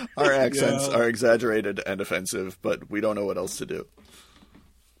our accents are exaggerated and offensive, but we don't know what else to do.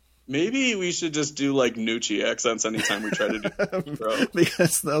 Maybe we should just do Nucci accents anytime we try to do Crow.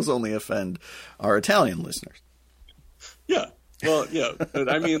 Because those only offend our Italian listeners. Yeah. Well, yeah.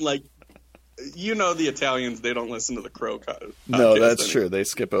 I mean, the Italians, they don't listen to the Crow podcast. No, that's true. They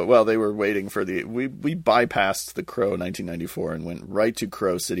skip it. Well, they were waiting for we bypassed the Crow 1994 and went right to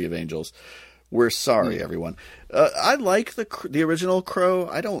Crow City of Angels. We're sorry, everyone. I like the original Crow.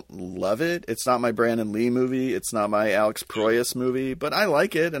 I don't love it. It's not my Brandon Lee movie. It's not my Alex Proyas movie, but I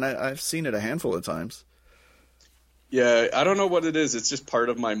like it, and I've seen it a handful of times. Yeah, I don't know what it is. It's just part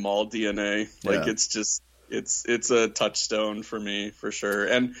of my mall DNA. It's just it's a touchstone for me, for sure.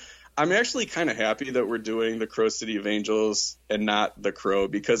 And I'm actually kind of happy that we're doing the Crow City of Angels and not the Crow,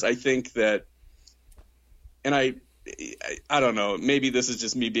 because I think that, and I don't know, maybe this is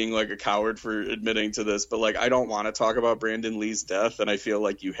just me being a coward for admitting to this, but I don't want to talk about Brandon Lee's death, and I feel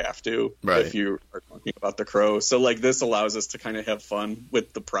like you have to if you are talking about the Crow. So this allows us to kind of have fun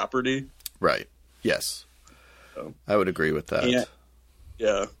with the property. Right. Yes. So, I would agree with that.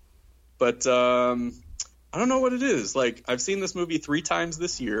 Yeah. But I don't know what it is. I've seen this movie 3 times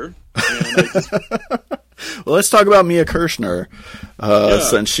this year. And well, let's talk about Mia Kirshner,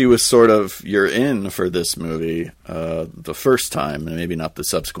 since she was sort of your in for this movie the first time, and maybe not the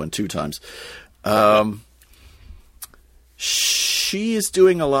subsequent 2 times. She is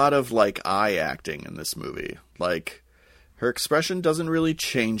doing a lot of eye acting in this movie. Her expression doesn't really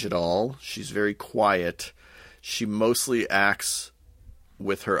change at all. She's very quiet. She mostly acts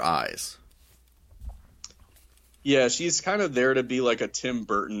with her eyes. Yeah, she's kind of there to be a Tim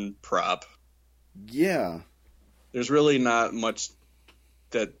Burton prop. Yeah. There's really not much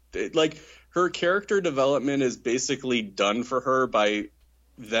that... her character development is basically done for her by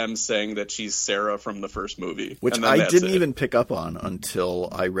them saying that she's Sarah from the first movie. Which I didn't even pick up on until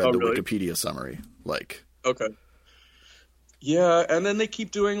I read the Wikipedia summary. Okay. Yeah, and then they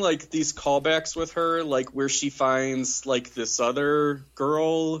keep doing these callbacks with her, where she finds this other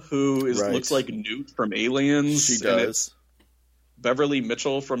girl who looks like Newt from Aliens. She does. And it's Beverly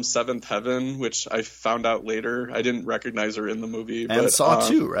Mitchell from Seventh Heaven, which I found out later. I didn't recognize her in the movie. And Saw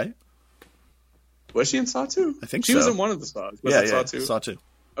 2, right? Was she in Saw 2? I think she was in one of the Saws. Saw 2? Saw 2.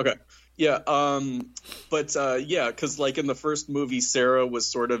 Okay. Yeah, because in the first movie, Sarah was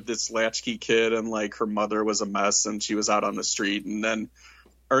sort of this latchkey kid, and her mother was a mess, and she was out on the street, and then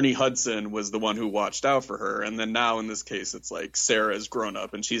Ernie Hudson was the one who watched out for her, and then now in this case, it's Sarah's grown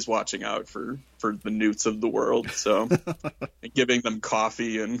up, and she's watching out for the Newts of the world, so and giving them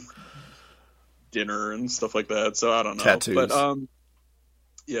coffee and dinner and stuff like that. So I don't know, tattoos. But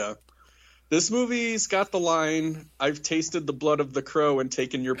yeah. This movie's got the line, "I've tasted the blood of the crow and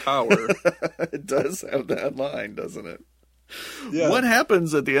taken your power." It does have that line, doesn't it? Yeah. What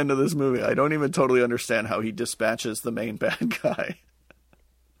happens at the end of this movie? I don't even totally understand how he dispatches the main bad guy.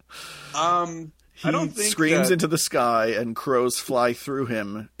 I don't think screams that... into the sky and crows fly through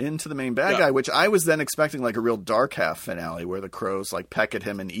him into the main bad guy, which I was then expecting like a real Dark Half finale where the crows like peck at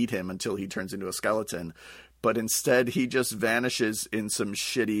him and eat him until he turns into a skeleton. But instead he just vanishes in some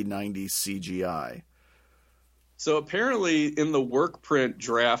shitty 90s CGI. So apparently in the work print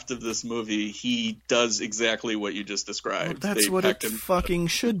draft of this movie, he does exactly what you just described. Well, that's what it fucking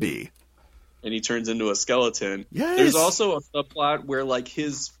should be. And he turns into a skeleton. Yes. There's also a subplot where like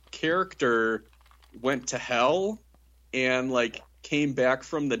his character went to hell and like came back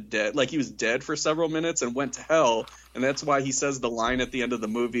from the dead, like he was dead for several minutes and went to hell, and that's why he says the line at the end of the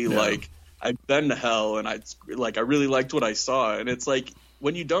movie, like, I've been to hell and I really liked what I saw. And it's like,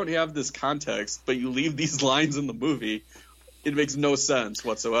 when you don't have this context but you leave these lines in the movie, it makes no sense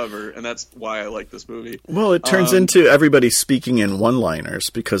whatsoever, and that's why I like this movie. Well, it turns into everybody speaking in one-liners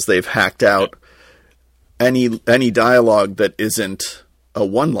because they've hacked out any dialogue that isn't a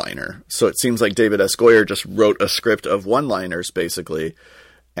one-liner. So it seems like David S. Goyer just wrote a script of one-liners, basically,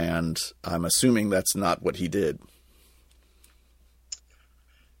 and I'm assuming that's not what he did.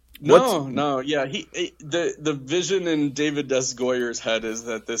 No, yeah. The vision in David S. Goyer's head is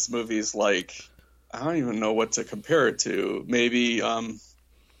that this movie's like, I don't even know what to compare it to. Maybe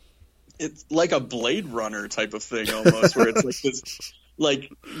it's like a Blade Runner type of thing almost, where it's like this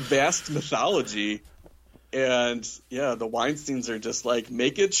like vast mythology. And yeah, the Weinsteins are just like,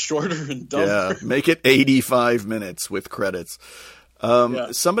 make it shorter and dumber. Yeah, make it 85 minutes with credits.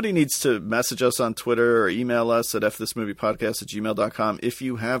 Somebody needs to message us on Twitter or email us at fthismoviepodcast@gmail.com if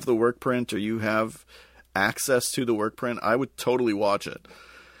you have the work print or you have access to the work print. I would totally watch it.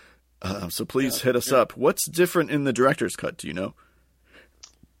 So please hit us up. What's different in the director's cut? Do you know?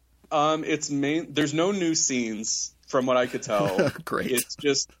 There's no new scenes from what I could tell. Great.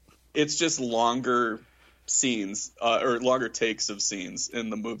 It's just longer scenes or longer takes of scenes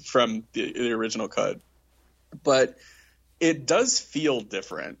in the movie from the original cut. But it does feel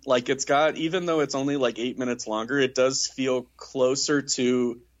different. Like it's got, even though it's only like 8 minutes longer, it does feel closer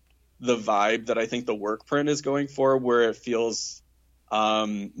to the vibe that I think the work print is going for, where it feels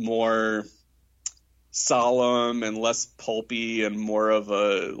more solemn and less pulpy and more of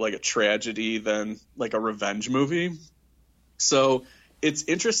a tragedy than like a revenge movie. So it's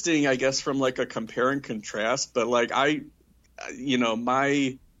interesting, I guess, from like a compare and contrast, but like my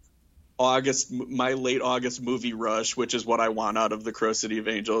late August movie rush, which is what I want out of the Crow City of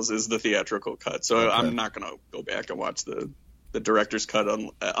Angels, is the theatrical cut. So okay. I'm not going to go back and watch the director's cut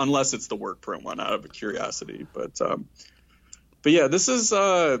unless it's the work print one, out of curiosity. But yeah, this is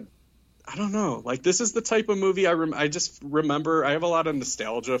I don't know. Like, this is the type of movie I just remember. I have a lot of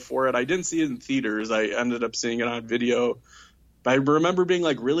nostalgia for it. I didn't see it in theaters. I ended up seeing it on video. But I remember being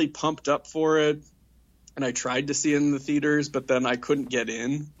like really pumped up for it. And I tried to see it in the theaters, but then I couldn't get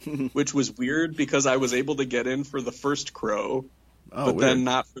in, which was weird because I was able to get in for the first Crow, but weird. Then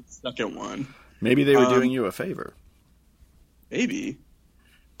not for the second one. Maybe they were doing you a favor. Maybe.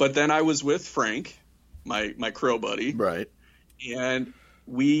 But then I was with Frank, my Crow buddy. Right. And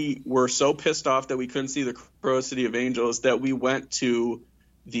we were so pissed off that we couldn't see the Crow City of Angels that we went to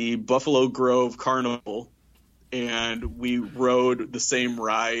the Buffalo Grove Carnival. And we rode the same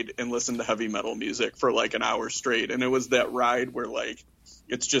ride and listened to heavy metal music for like an hour straight. And it was that ride where like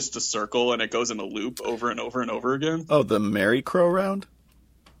it's just a circle and it goes in a loop over and over and over again. Oh, the Merry Crow round?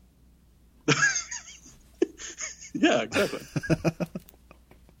 Yeah, exactly.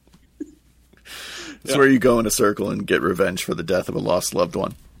 It's where you go in a circle and get revenge for the death of a lost loved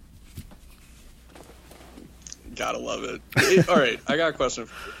one. Gotta love it. All right, I got a question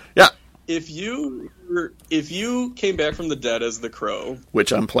for you. Yeah. If you came back from the dead as the Crow,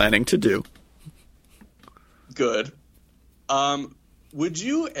 which I'm planning to do, good. Would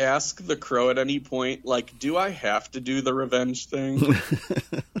you ask the Crow at any point, like, do I have to do the revenge thing?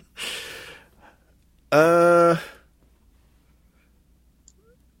 I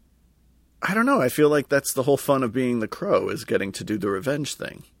don't know. I feel like that's the whole fun of being the Crow, is getting to do the revenge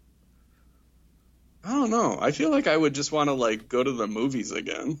thing. I don't know. I feel like I would just want to like go to the movies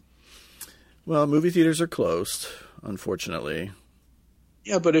again. Well, movie theaters are closed, unfortunately.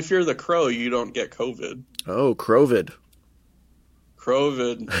 Yeah, but if you're the Crow, you don't get COVID. Oh, Crowvid.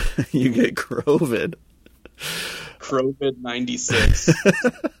 Crowvid. You get Crowvid. Crowvid 96.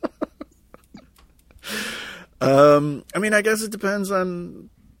 I mean, I guess it depends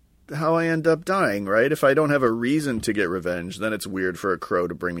on how I end up dying, right? If I don't have a reason to get revenge, then it's weird for a crow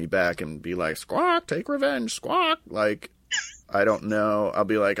to bring me back and be like, squawk, take revenge, squawk. Like, I don't know. I'll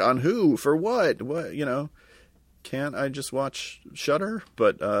be like, on who? For what? What, you know? Can't I just watch Shudder?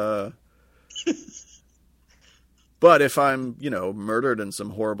 But if I'm, you know, murdered in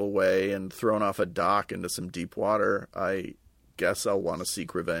some horrible way and thrown off a dock into some deep water, I guess I'll want to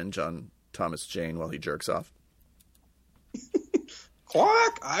seek revenge on Thomas Jane while he jerks off.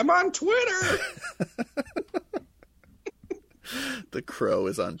 Quack! I'm on Twitter. The crow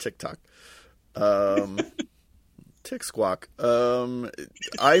is on TikTok. Tick squawk.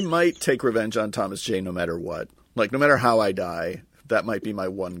 I might take revenge on Thomas Jane no matter what. Like, no matter how I die, that might be my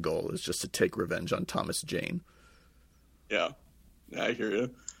one goal, is just to take revenge on Thomas Jane. Yeah, I hear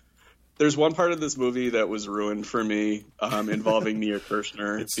you. There's one part of this movie that was ruined for me, involving Mia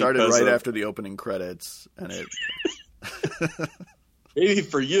Kirshner. It started right after the opening credits, and it... Maybe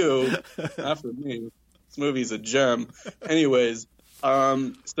for you, not for me. This movie's a gem. Anyways,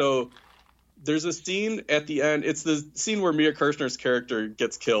 so there's a scene at the end. It's the scene where Mia Kirshner's character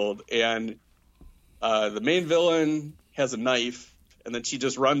gets killed, and the main villain has a knife, and then she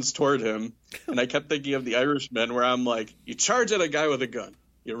just runs toward him. And I kept thinking of The Irishman, where I'm like, you charge at a guy with a gun.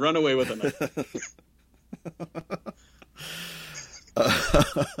 You run away with a knife.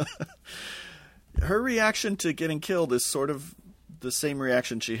 Her reaction to getting killed is sort of the same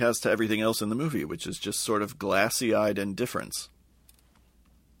reaction she has to everything else in the movie, which is just sort of glassy-eyed indifference.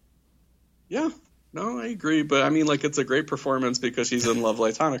 Yeah, no, I agree. But I mean, like, it's a great performance because she's in Love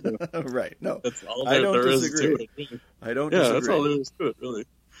Lies Hanukkah. Right. No, that's all I don't there disagree. Is to it. Really. I don't disagree. That's all there is to it, really.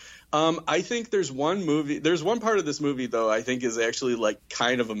 I think there's one part of this movie, though, I think is actually, like,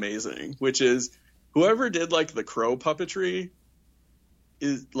 kind of amazing, which is whoever did, like, the crow puppetry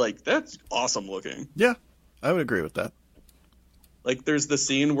is, like, that's awesome looking. Yeah, I would agree with that. Like, there's the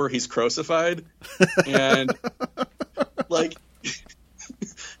scene where he's crucified, and, like,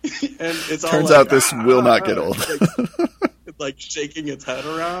 and it's all turns like, out this will not get old. like shaking its head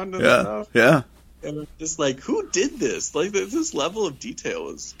around and yeah, stuff. Yeah. And just like, who did this? Like, this level of detail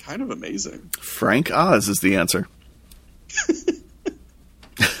is kind of amazing. Frank Oz is the answer.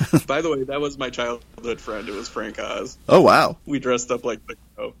 By the way, that was my childhood friend. It was Frank Oz. Oh, wow. We dressed up like the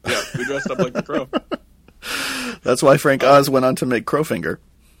crow. Yeah, we dressed up like the crow. That's why Frank Oz went on to make Crowfinger.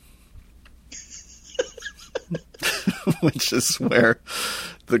 Which is where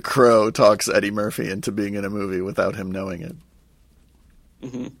the crow talks Eddie Murphy into being in a movie without him knowing it.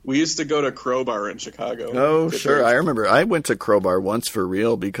 Mm-hmm. We used to go to Crowbar in Chicago. Oh, sure. I remember. I went to Crowbar once for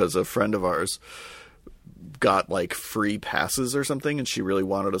real because a friend of ours got, like, free passes or something, and she really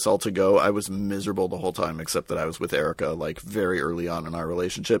wanted us all to go. I was miserable the whole time, except that I was with Erica, like, very early on in our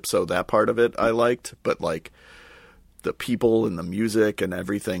relationship, so that part of it I liked, but, like, the people and the music and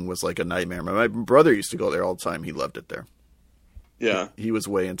everything was like a nightmare. My brother used to go there all the time. He loved it there. Yeah. He was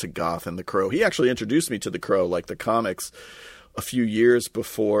way into goth and the Crow. He actually introduced me to the Crow, like the comics, a few years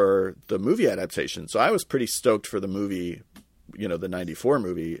before the movie adaptation. So I was pretty stoked for the movie, you know, the 94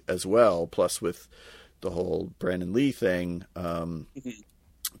 movie as well, plus with the whole Brandon Lee thing,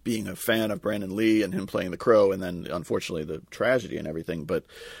 being a fan of Brandon Lee and him playing the Crow, and then unfortunately the tragedy and everything. But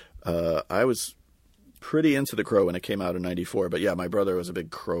I was pretty into the Crow when it came out in 94. But yeah, my brother was a big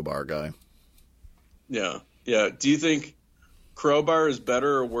Crowbar guy. Yeah. Yeah. Do you think Crowbar is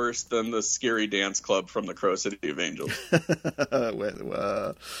better or worse than the Scary Dance Club from the Crow City of Angels?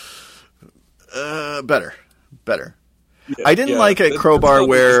 Better. Yeah, I didn't like at Crowbar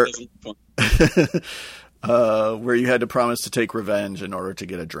where where you had to promise to take revenge in order to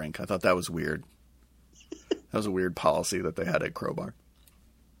get a drink. I thought that was weird. That was a weird policy that they had at Crowbar.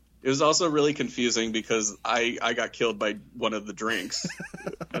 It was also really confusing because I got killed by one of the drinks.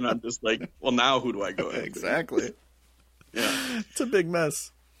 And I'm just like, well, now who do I go into? Exactly. Yeah. It's a big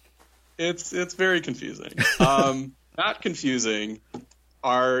mess. It's very confusing. Not confusing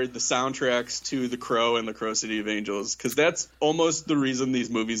are the soundtracks to The Crow and The Crow City of Angels, because that's almost the reason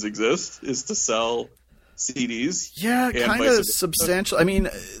these movies exist, is to sell CDs. Yeah, kind of substantial. I mean,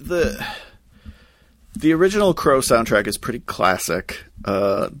 the original Crow soundtrack is pretty classic.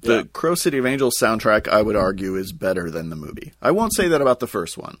 The Crow City of Angels soundtrack, I would argue, is better than the movie. I won't say that about the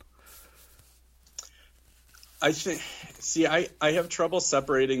first one. I have trouble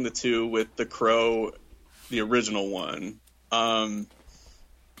separating the two with The Crow, the original one.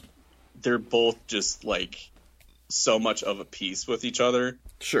 They're both just like so much of a piece with each other.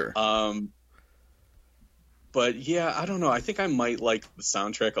 Sure. But yeah, I don't know. I think I might like the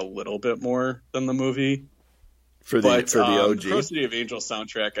soundtrack a little bit more than the movie. For the OG. The Crow City of Angels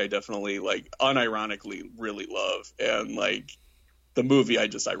soundtrack, I definitely, like, unironically really love. And, like, The movie I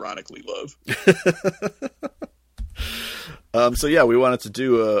just ironically love. So yeah, we wanted to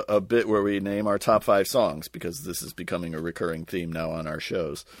do a bit where we name our top 5 songs, because this is becoming a recurring theme now on our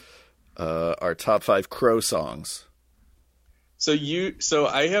shows. Our top 5 Crow songs. So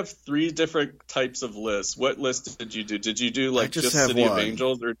I have 3 different types of lists. What list did you do? Did you do like just City of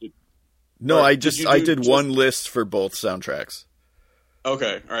Angels, or did? No, I did one list for both soundtracks.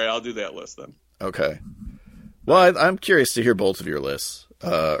 Okay, all right, I'll do that list then. Okay. Well, I'm curious to hear both of your lists,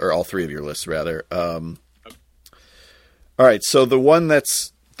 or all 3 of your lists rather. All right, so the one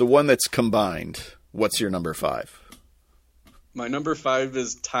that's combined. What's your number 5? My number 5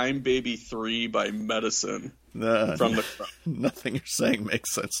 is "Time Baby 3" by Medicine from the Crow. Nothing you're saying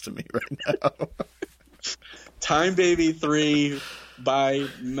makes sense to me right now. "Time Baby 3" by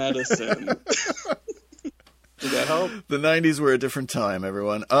Medicine. Did that help? The 90s were a different time,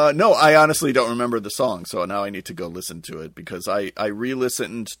 everyone. No, I honestly don't remember the song, so now I need to go listen to it, because I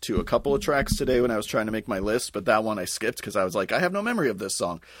re-listened to a couple of tracks today when I was trying to make my list, but that one I skipped because I was like, I have no memory of this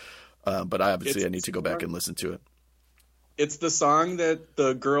song. But I need to go back and listen to it. It's the song that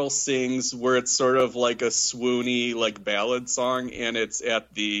the girl sings where it's sort of like a swoony, like ballad song, and it's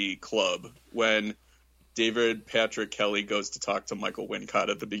at the club when David Patrick Kelly goes to talk to Michael Wincott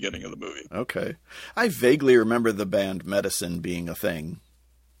at the beginning of the movie. Okay. I vaguely remember the band Medicine being a thing.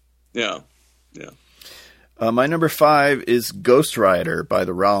 Yeah. My number 5 is Ghost Rider by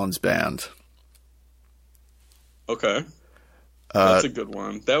the Rollins Band. Okay. That's a good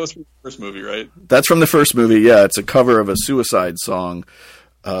one. That was from the first movie, right? That's from the first movie, yeah. It's a cover of a Suicide song.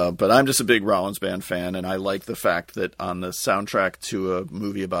 But I'm just a big Rollins Band fan, and I like the fact that on the soundtrack to a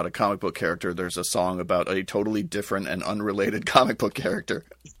movie about a comic book character, there's a song about a totally different and unrelated comic book character.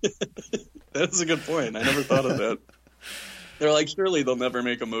 That's a good point. I never thought of that. They're like, surely they'll never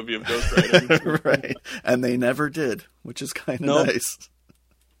make a movie of Ghost Rider. Right. And they never did, which is kind of nice.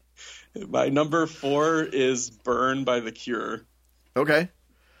 My number 4 is "Burn" by The Cure. Okay.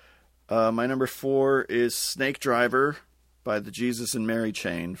 My number 4 is Snake Driver by the Jesus and Mary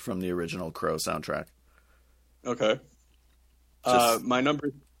Chain from the original Crow soundtrack. Okay. My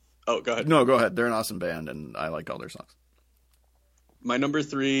number... Oh, go ahead. No, go ahead. They're an awesome band, and I like all their songs. My number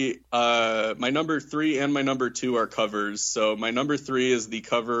 3 and my number 2 are covers. So my number 3 is the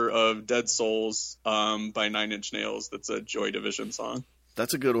cover of Dead Souls by Nine Inch Nails. That's a Joy Division song.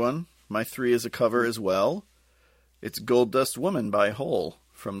 That's a good one. My 3 is a cover as well. It's Gold Dust Woman by Hole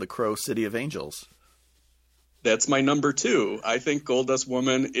from the Crow City of Angels. That's my number 2. I think Gold Dust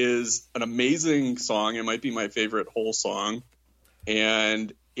Woman is an amazing song. It might be my favorite Hole song.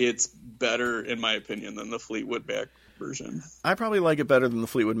 And it's better, in my opinion, than the Fleetwood Mac version. I probably like it better than the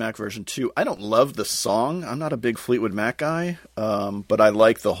Fleetwood Mac version, too. I don't love the song. I'm not a big Fleetwood Mac guy, but I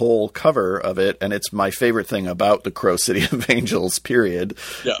like the whole cover of it, and it's my favorite thing about the Crow City of Angels, period,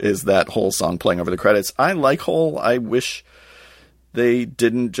 is that whole song playing over the credits. I like Hole. I wish they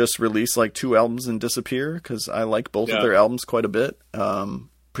didn't just release like 2 albums and disappear, because I like both of their albums quite a bit,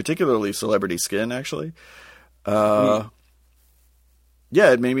 particularly Celebrity Skin, actually. Yeah,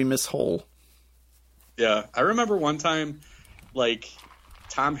 it made me miss Hole. Yeah, I remember one time, like,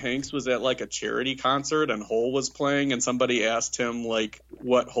 Tom Hanks was at, like, a charity concert and Hole was playing, and somebody asked him, like,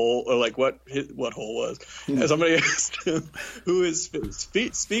 what Hole was. And somebody asked him who is...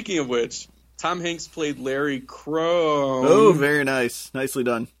 Speaking of which, Tom Hanks played Larry Crow. Oh, very nice. Nicely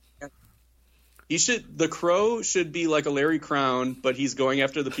done. The Crow should be like a Larry Crown, but he's going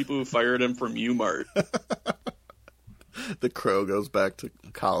after the people who fired him from U-Mart. The Crow goes back to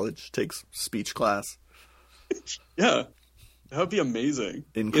college, takes speech class. Yeah, that would be amazing.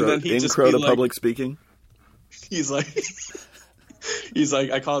 In Crow to like, public speaking. He's like,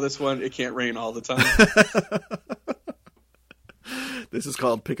 I call this one "It Can't Rain All the Time." This is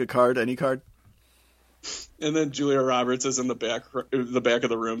called "Pick a Card, Any Card." And then Julia Roberts is in the back of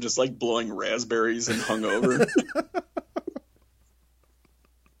the room, just like blowing raspberries and hungover.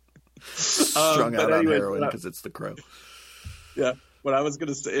 Strung out on heroin because it's the Crow. Yeah, what I was going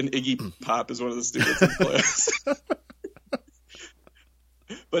to say, and Iggy Pop is one of the students in class.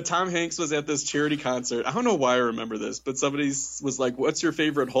 But Tom Hanks was at this charity concert. I don't know why I remember this, but somebody was like, "What's your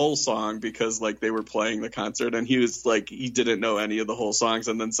favorite Hole song?" Because like they were playing the concert, and he was like, he didn't know any of the Hole songs,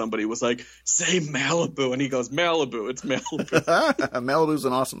 and then somebody was like, "Say Malibu," and he goes, "Malibu, it's Malibu." Malibu's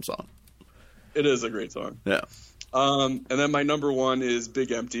an awesome song. It is a great song. Yeah. And then my number 1 is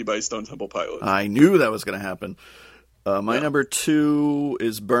 "Big Empty" by Stone Temple Pilots. I knew that was going to happen. My number 2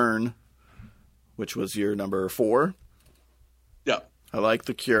 is "Burn," which was your number 4. Yeah. I like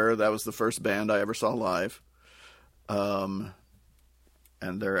The Cure. That was the first band I ever saw live.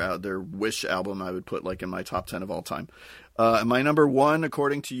 and their Wish album I would put like in my top 10 of all time. And my number 1,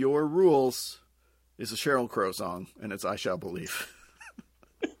 according to your rules, is a Sheryl Crow song, and it's "I Shall Believe."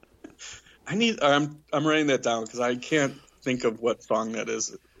 I'm writing that down because I can't think of what song that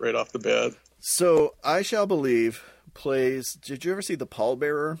is right off the bat. So "I Shall Believe" plays. Did you ever see The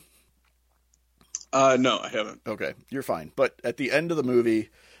Pallbearer? No, I haven't. Okay, you're fine. But at the end of the movie,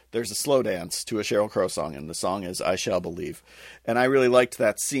 there's a slow dance to a Sheryl Crow song, and the song is "I Shall Believe." And I really liked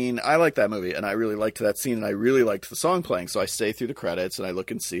that scene. I liked that movie, and I really liked that scene, and I really liked the song playing. So I stay through the credits, and I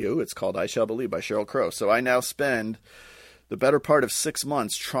look and see, it's called "I Shall Believe" by Sheryl Crow. So I now spend the better part of 6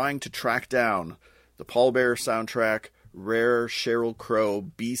 months trying to track down the Pallbearer soundtrack, rare Sheryl Crow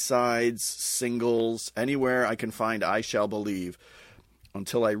B-sides, singles, anywhere I can find "I Shall Believe,"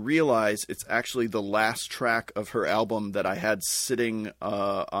 until I realize it's actually the last track of her album that I had sitting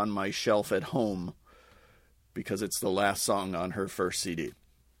on my shelf at home, because it's the last song on her first CD.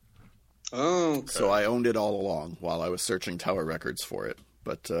 Oh, okay. So I owned it all along while I was searching Tower Records for it.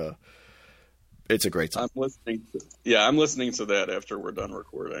 But it's a great song. I'm listening to that after we're done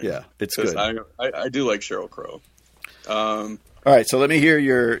recording. Yeah, it's good. I do like Sheryl Crow. All right, so let me hear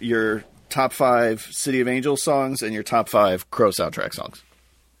your top 5 City of Angels songs and your top 5 Crow soundtrack songs.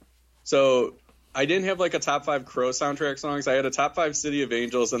 So I didn't have like a top 5 Crow soundtrack songs. I had a top 5 City of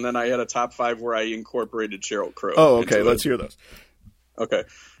Angels, and then I had a top 5 where I incorporated Sheryl Crow. Oh, okay. Let's hear those. Okay.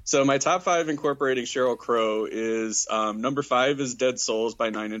 So my top 5 incorporating Sheryl Crow is number 5 is Dead Souls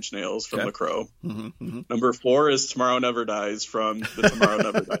by Nine Inch Nails from The Crow. Mm-hmm, mm-hmm. Number 4 is Tomorrow Never Dies from the Tomorrow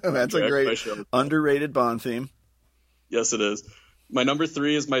Never Dies. That's a great underrated Bond theme. Yes, it is. My number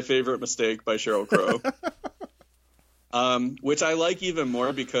 3 is My Favorite Mistake by Sheryl Crow. Which I like even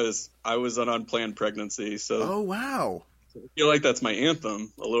more because I was an unplanned pregnancy. So oh, wow. I feel like that's my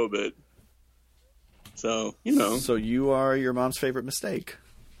anthem a little bit. So, So you are your mom's favorite mistake.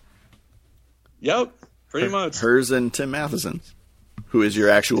 Yep, pretty much. Hers and Tim Matheson's, who is your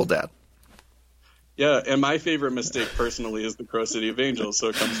actual dad. Yeah, and my favorite mistake personally is The Crow City of Angels, so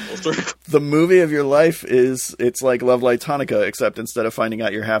it comes full circle. The movie of your life it's like Love Light Hanukkah, except instead of finding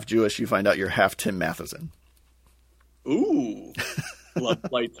out you're half Jewish, you find out you're half Tim Matheson. Ooh, Love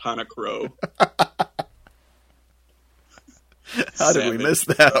Light Hanukkah. How did we miss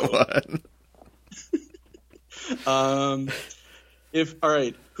that one? All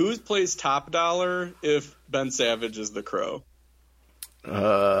right, who plays Top Dollar if Ben Savage is the Crow?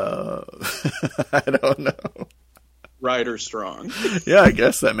 I don't know. Ryder Strong. Yeah, I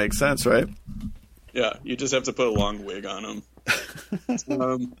guess that makes sense, right? Yeah, you just have to put a long wig on him.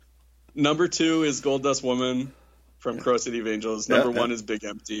 Number 2 is Gold Dust Woman from Crow City of Angels. Number 1 is Big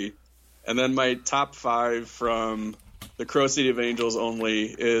Empty. And then my top 5 from the Crow City of Angels only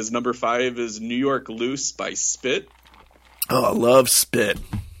is number 5 is New York Loose by Spit. Oh, I love Spit.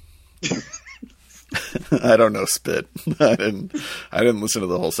 I don't know Spit. I didn't listen to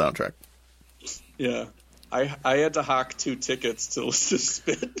the whole soundtrack. Yeah. I had to hawk 2 tickets to listen to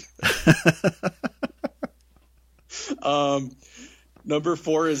Spit. Number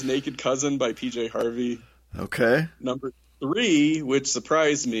 4 is Naked Cousin by PJ Harvey. Okay. Number 3, which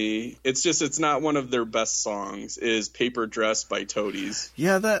surprised me, it's not one of their best songs, is Paper Dress by Toadies.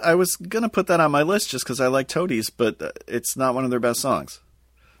 Yeah, that I was going to put that on my list just because I like Toadies, but it's not one of their best songs.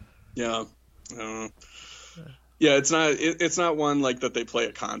 Yeah. Yeah, it's not one like that they play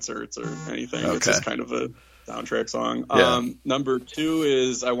at concerts or anything. Okay. It's just kind of a soundtrack song. Yeah. Number 2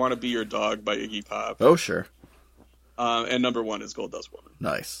 is I Want to Be Your Dog by Iggy Pop. Oh, sure. And number 1 is Gold Dust Woman.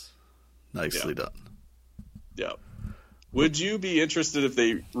 Nice. Nicely done. Yeah. Would you be interested if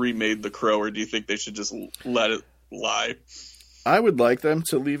they remade The Crow, or do you think they should just let it lie? I would like them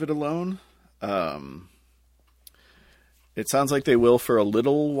to leave it alone. It sounds like they will for a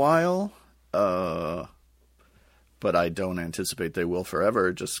little while, but I don't anticipate they will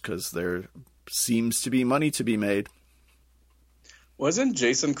forever, just because there seems to be money to be made. Wasn't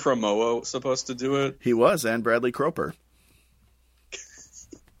Jason Momoa supposed to do it? He was, and Bradley Cooper.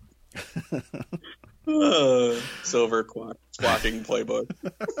 Silver squawking playbook.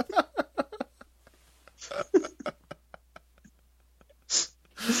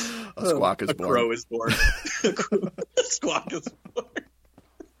 A squawk is born. A crow is born. A squawk is born.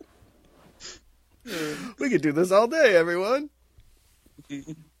 We could do this all day, everyone.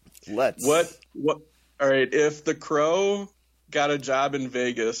 Let's. What? All right. If the Crow got a job in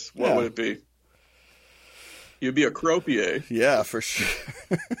Vegas, what would it be? You'd be a croupier. Yeah, for sure.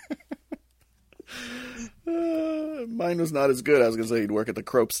 Mine was not as good. I was going to say he'd work at the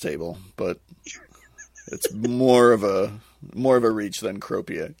Cropes table, but it's more of a reach than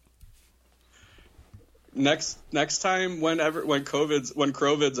croupier. next time, when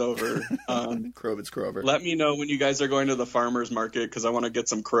COVID's over, COVID's Crover. let me know when you guys are going to the farmer's market because I want to get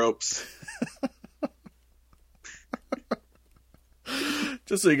some cropes.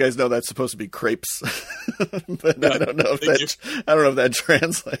 Just so you guys know, that's supposed to be crepes, but yeah, I don't know if that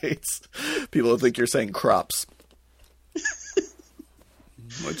translates. People will think you're saying crops.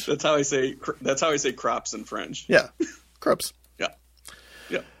 That's how I say crops in French. Yeah, crops.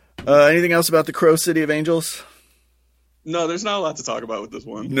 Yeah. Anything else about the Crow City of Angels? No, there's not a lot to talk about with this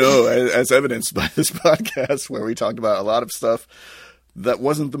one. No, as evidenced by this podcast where we talked about a lot of stuff that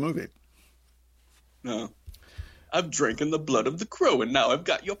wasn't the movie. No. I've drinking the blood of the crow, and now I've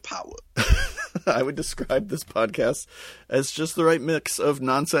got your power. I would describe this podcast as just the right mix of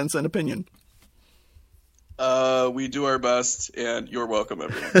nonsense and opinion. We do our best, and you're welcome,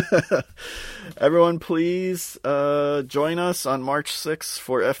 everyone. Everyone, please join us on March 6th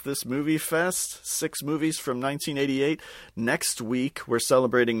for F This Movie Fest. 6 movies from 1988. Next week, we're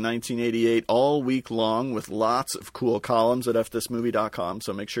celebrating 1988 all week long with lots of cool columns at fthismovie.com.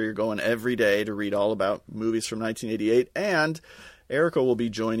 So make sure you're going every day to read all about movies from 1988. And Erica will be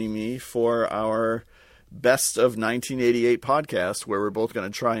joining me for our Best of 1988 podcast, where we're both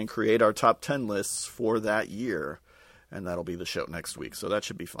going to try and create our top 10 lists for that year. And that'll be the show next week. So that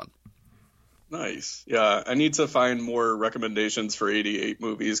should be fun. Nice. Yeah, I need to find more recommendations for 88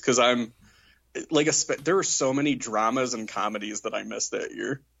 movies because I'm like there were so many dramas and comedies that I missed that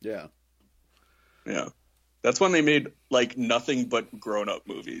year. Yeah. That's when they made like nothing but grown-up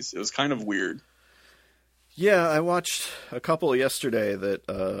movies. It was kind of weird. Yeah, I watched a couple yesterday that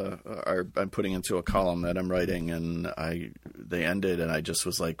I'm putting into a column that I'm writing, and they ended, and I just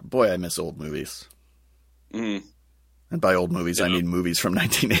was like, boy, I miss old movies. Mm. And by old movies, I mean movies from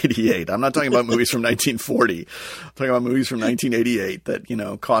 1988. I'm not talking about movies from 1940. I'm talking about movies from 1988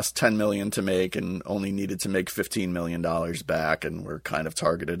 that, cost $10 million to make and only needed to make $15 million back, and were kind of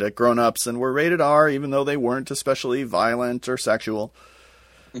targeted at grown-ups and were rated R, even though they weren't especially violent or sexual.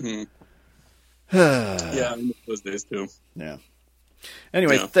 Mm-hmm. Yeah, I miss those days too. Yeah.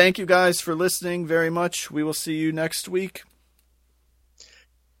 Anyway, Thank you guys for listening very much. We will see you next week.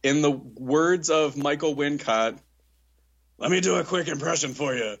 In the words of Michael Wincott, let me do a quick impression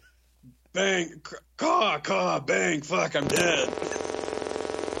for you. Bang, caw, bang, fuck, I'm dead.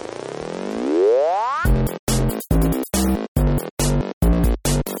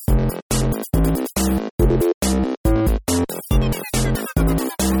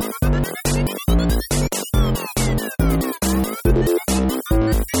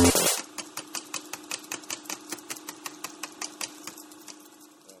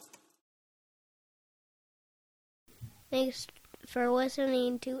 Thanks for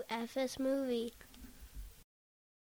listening to FS Movie.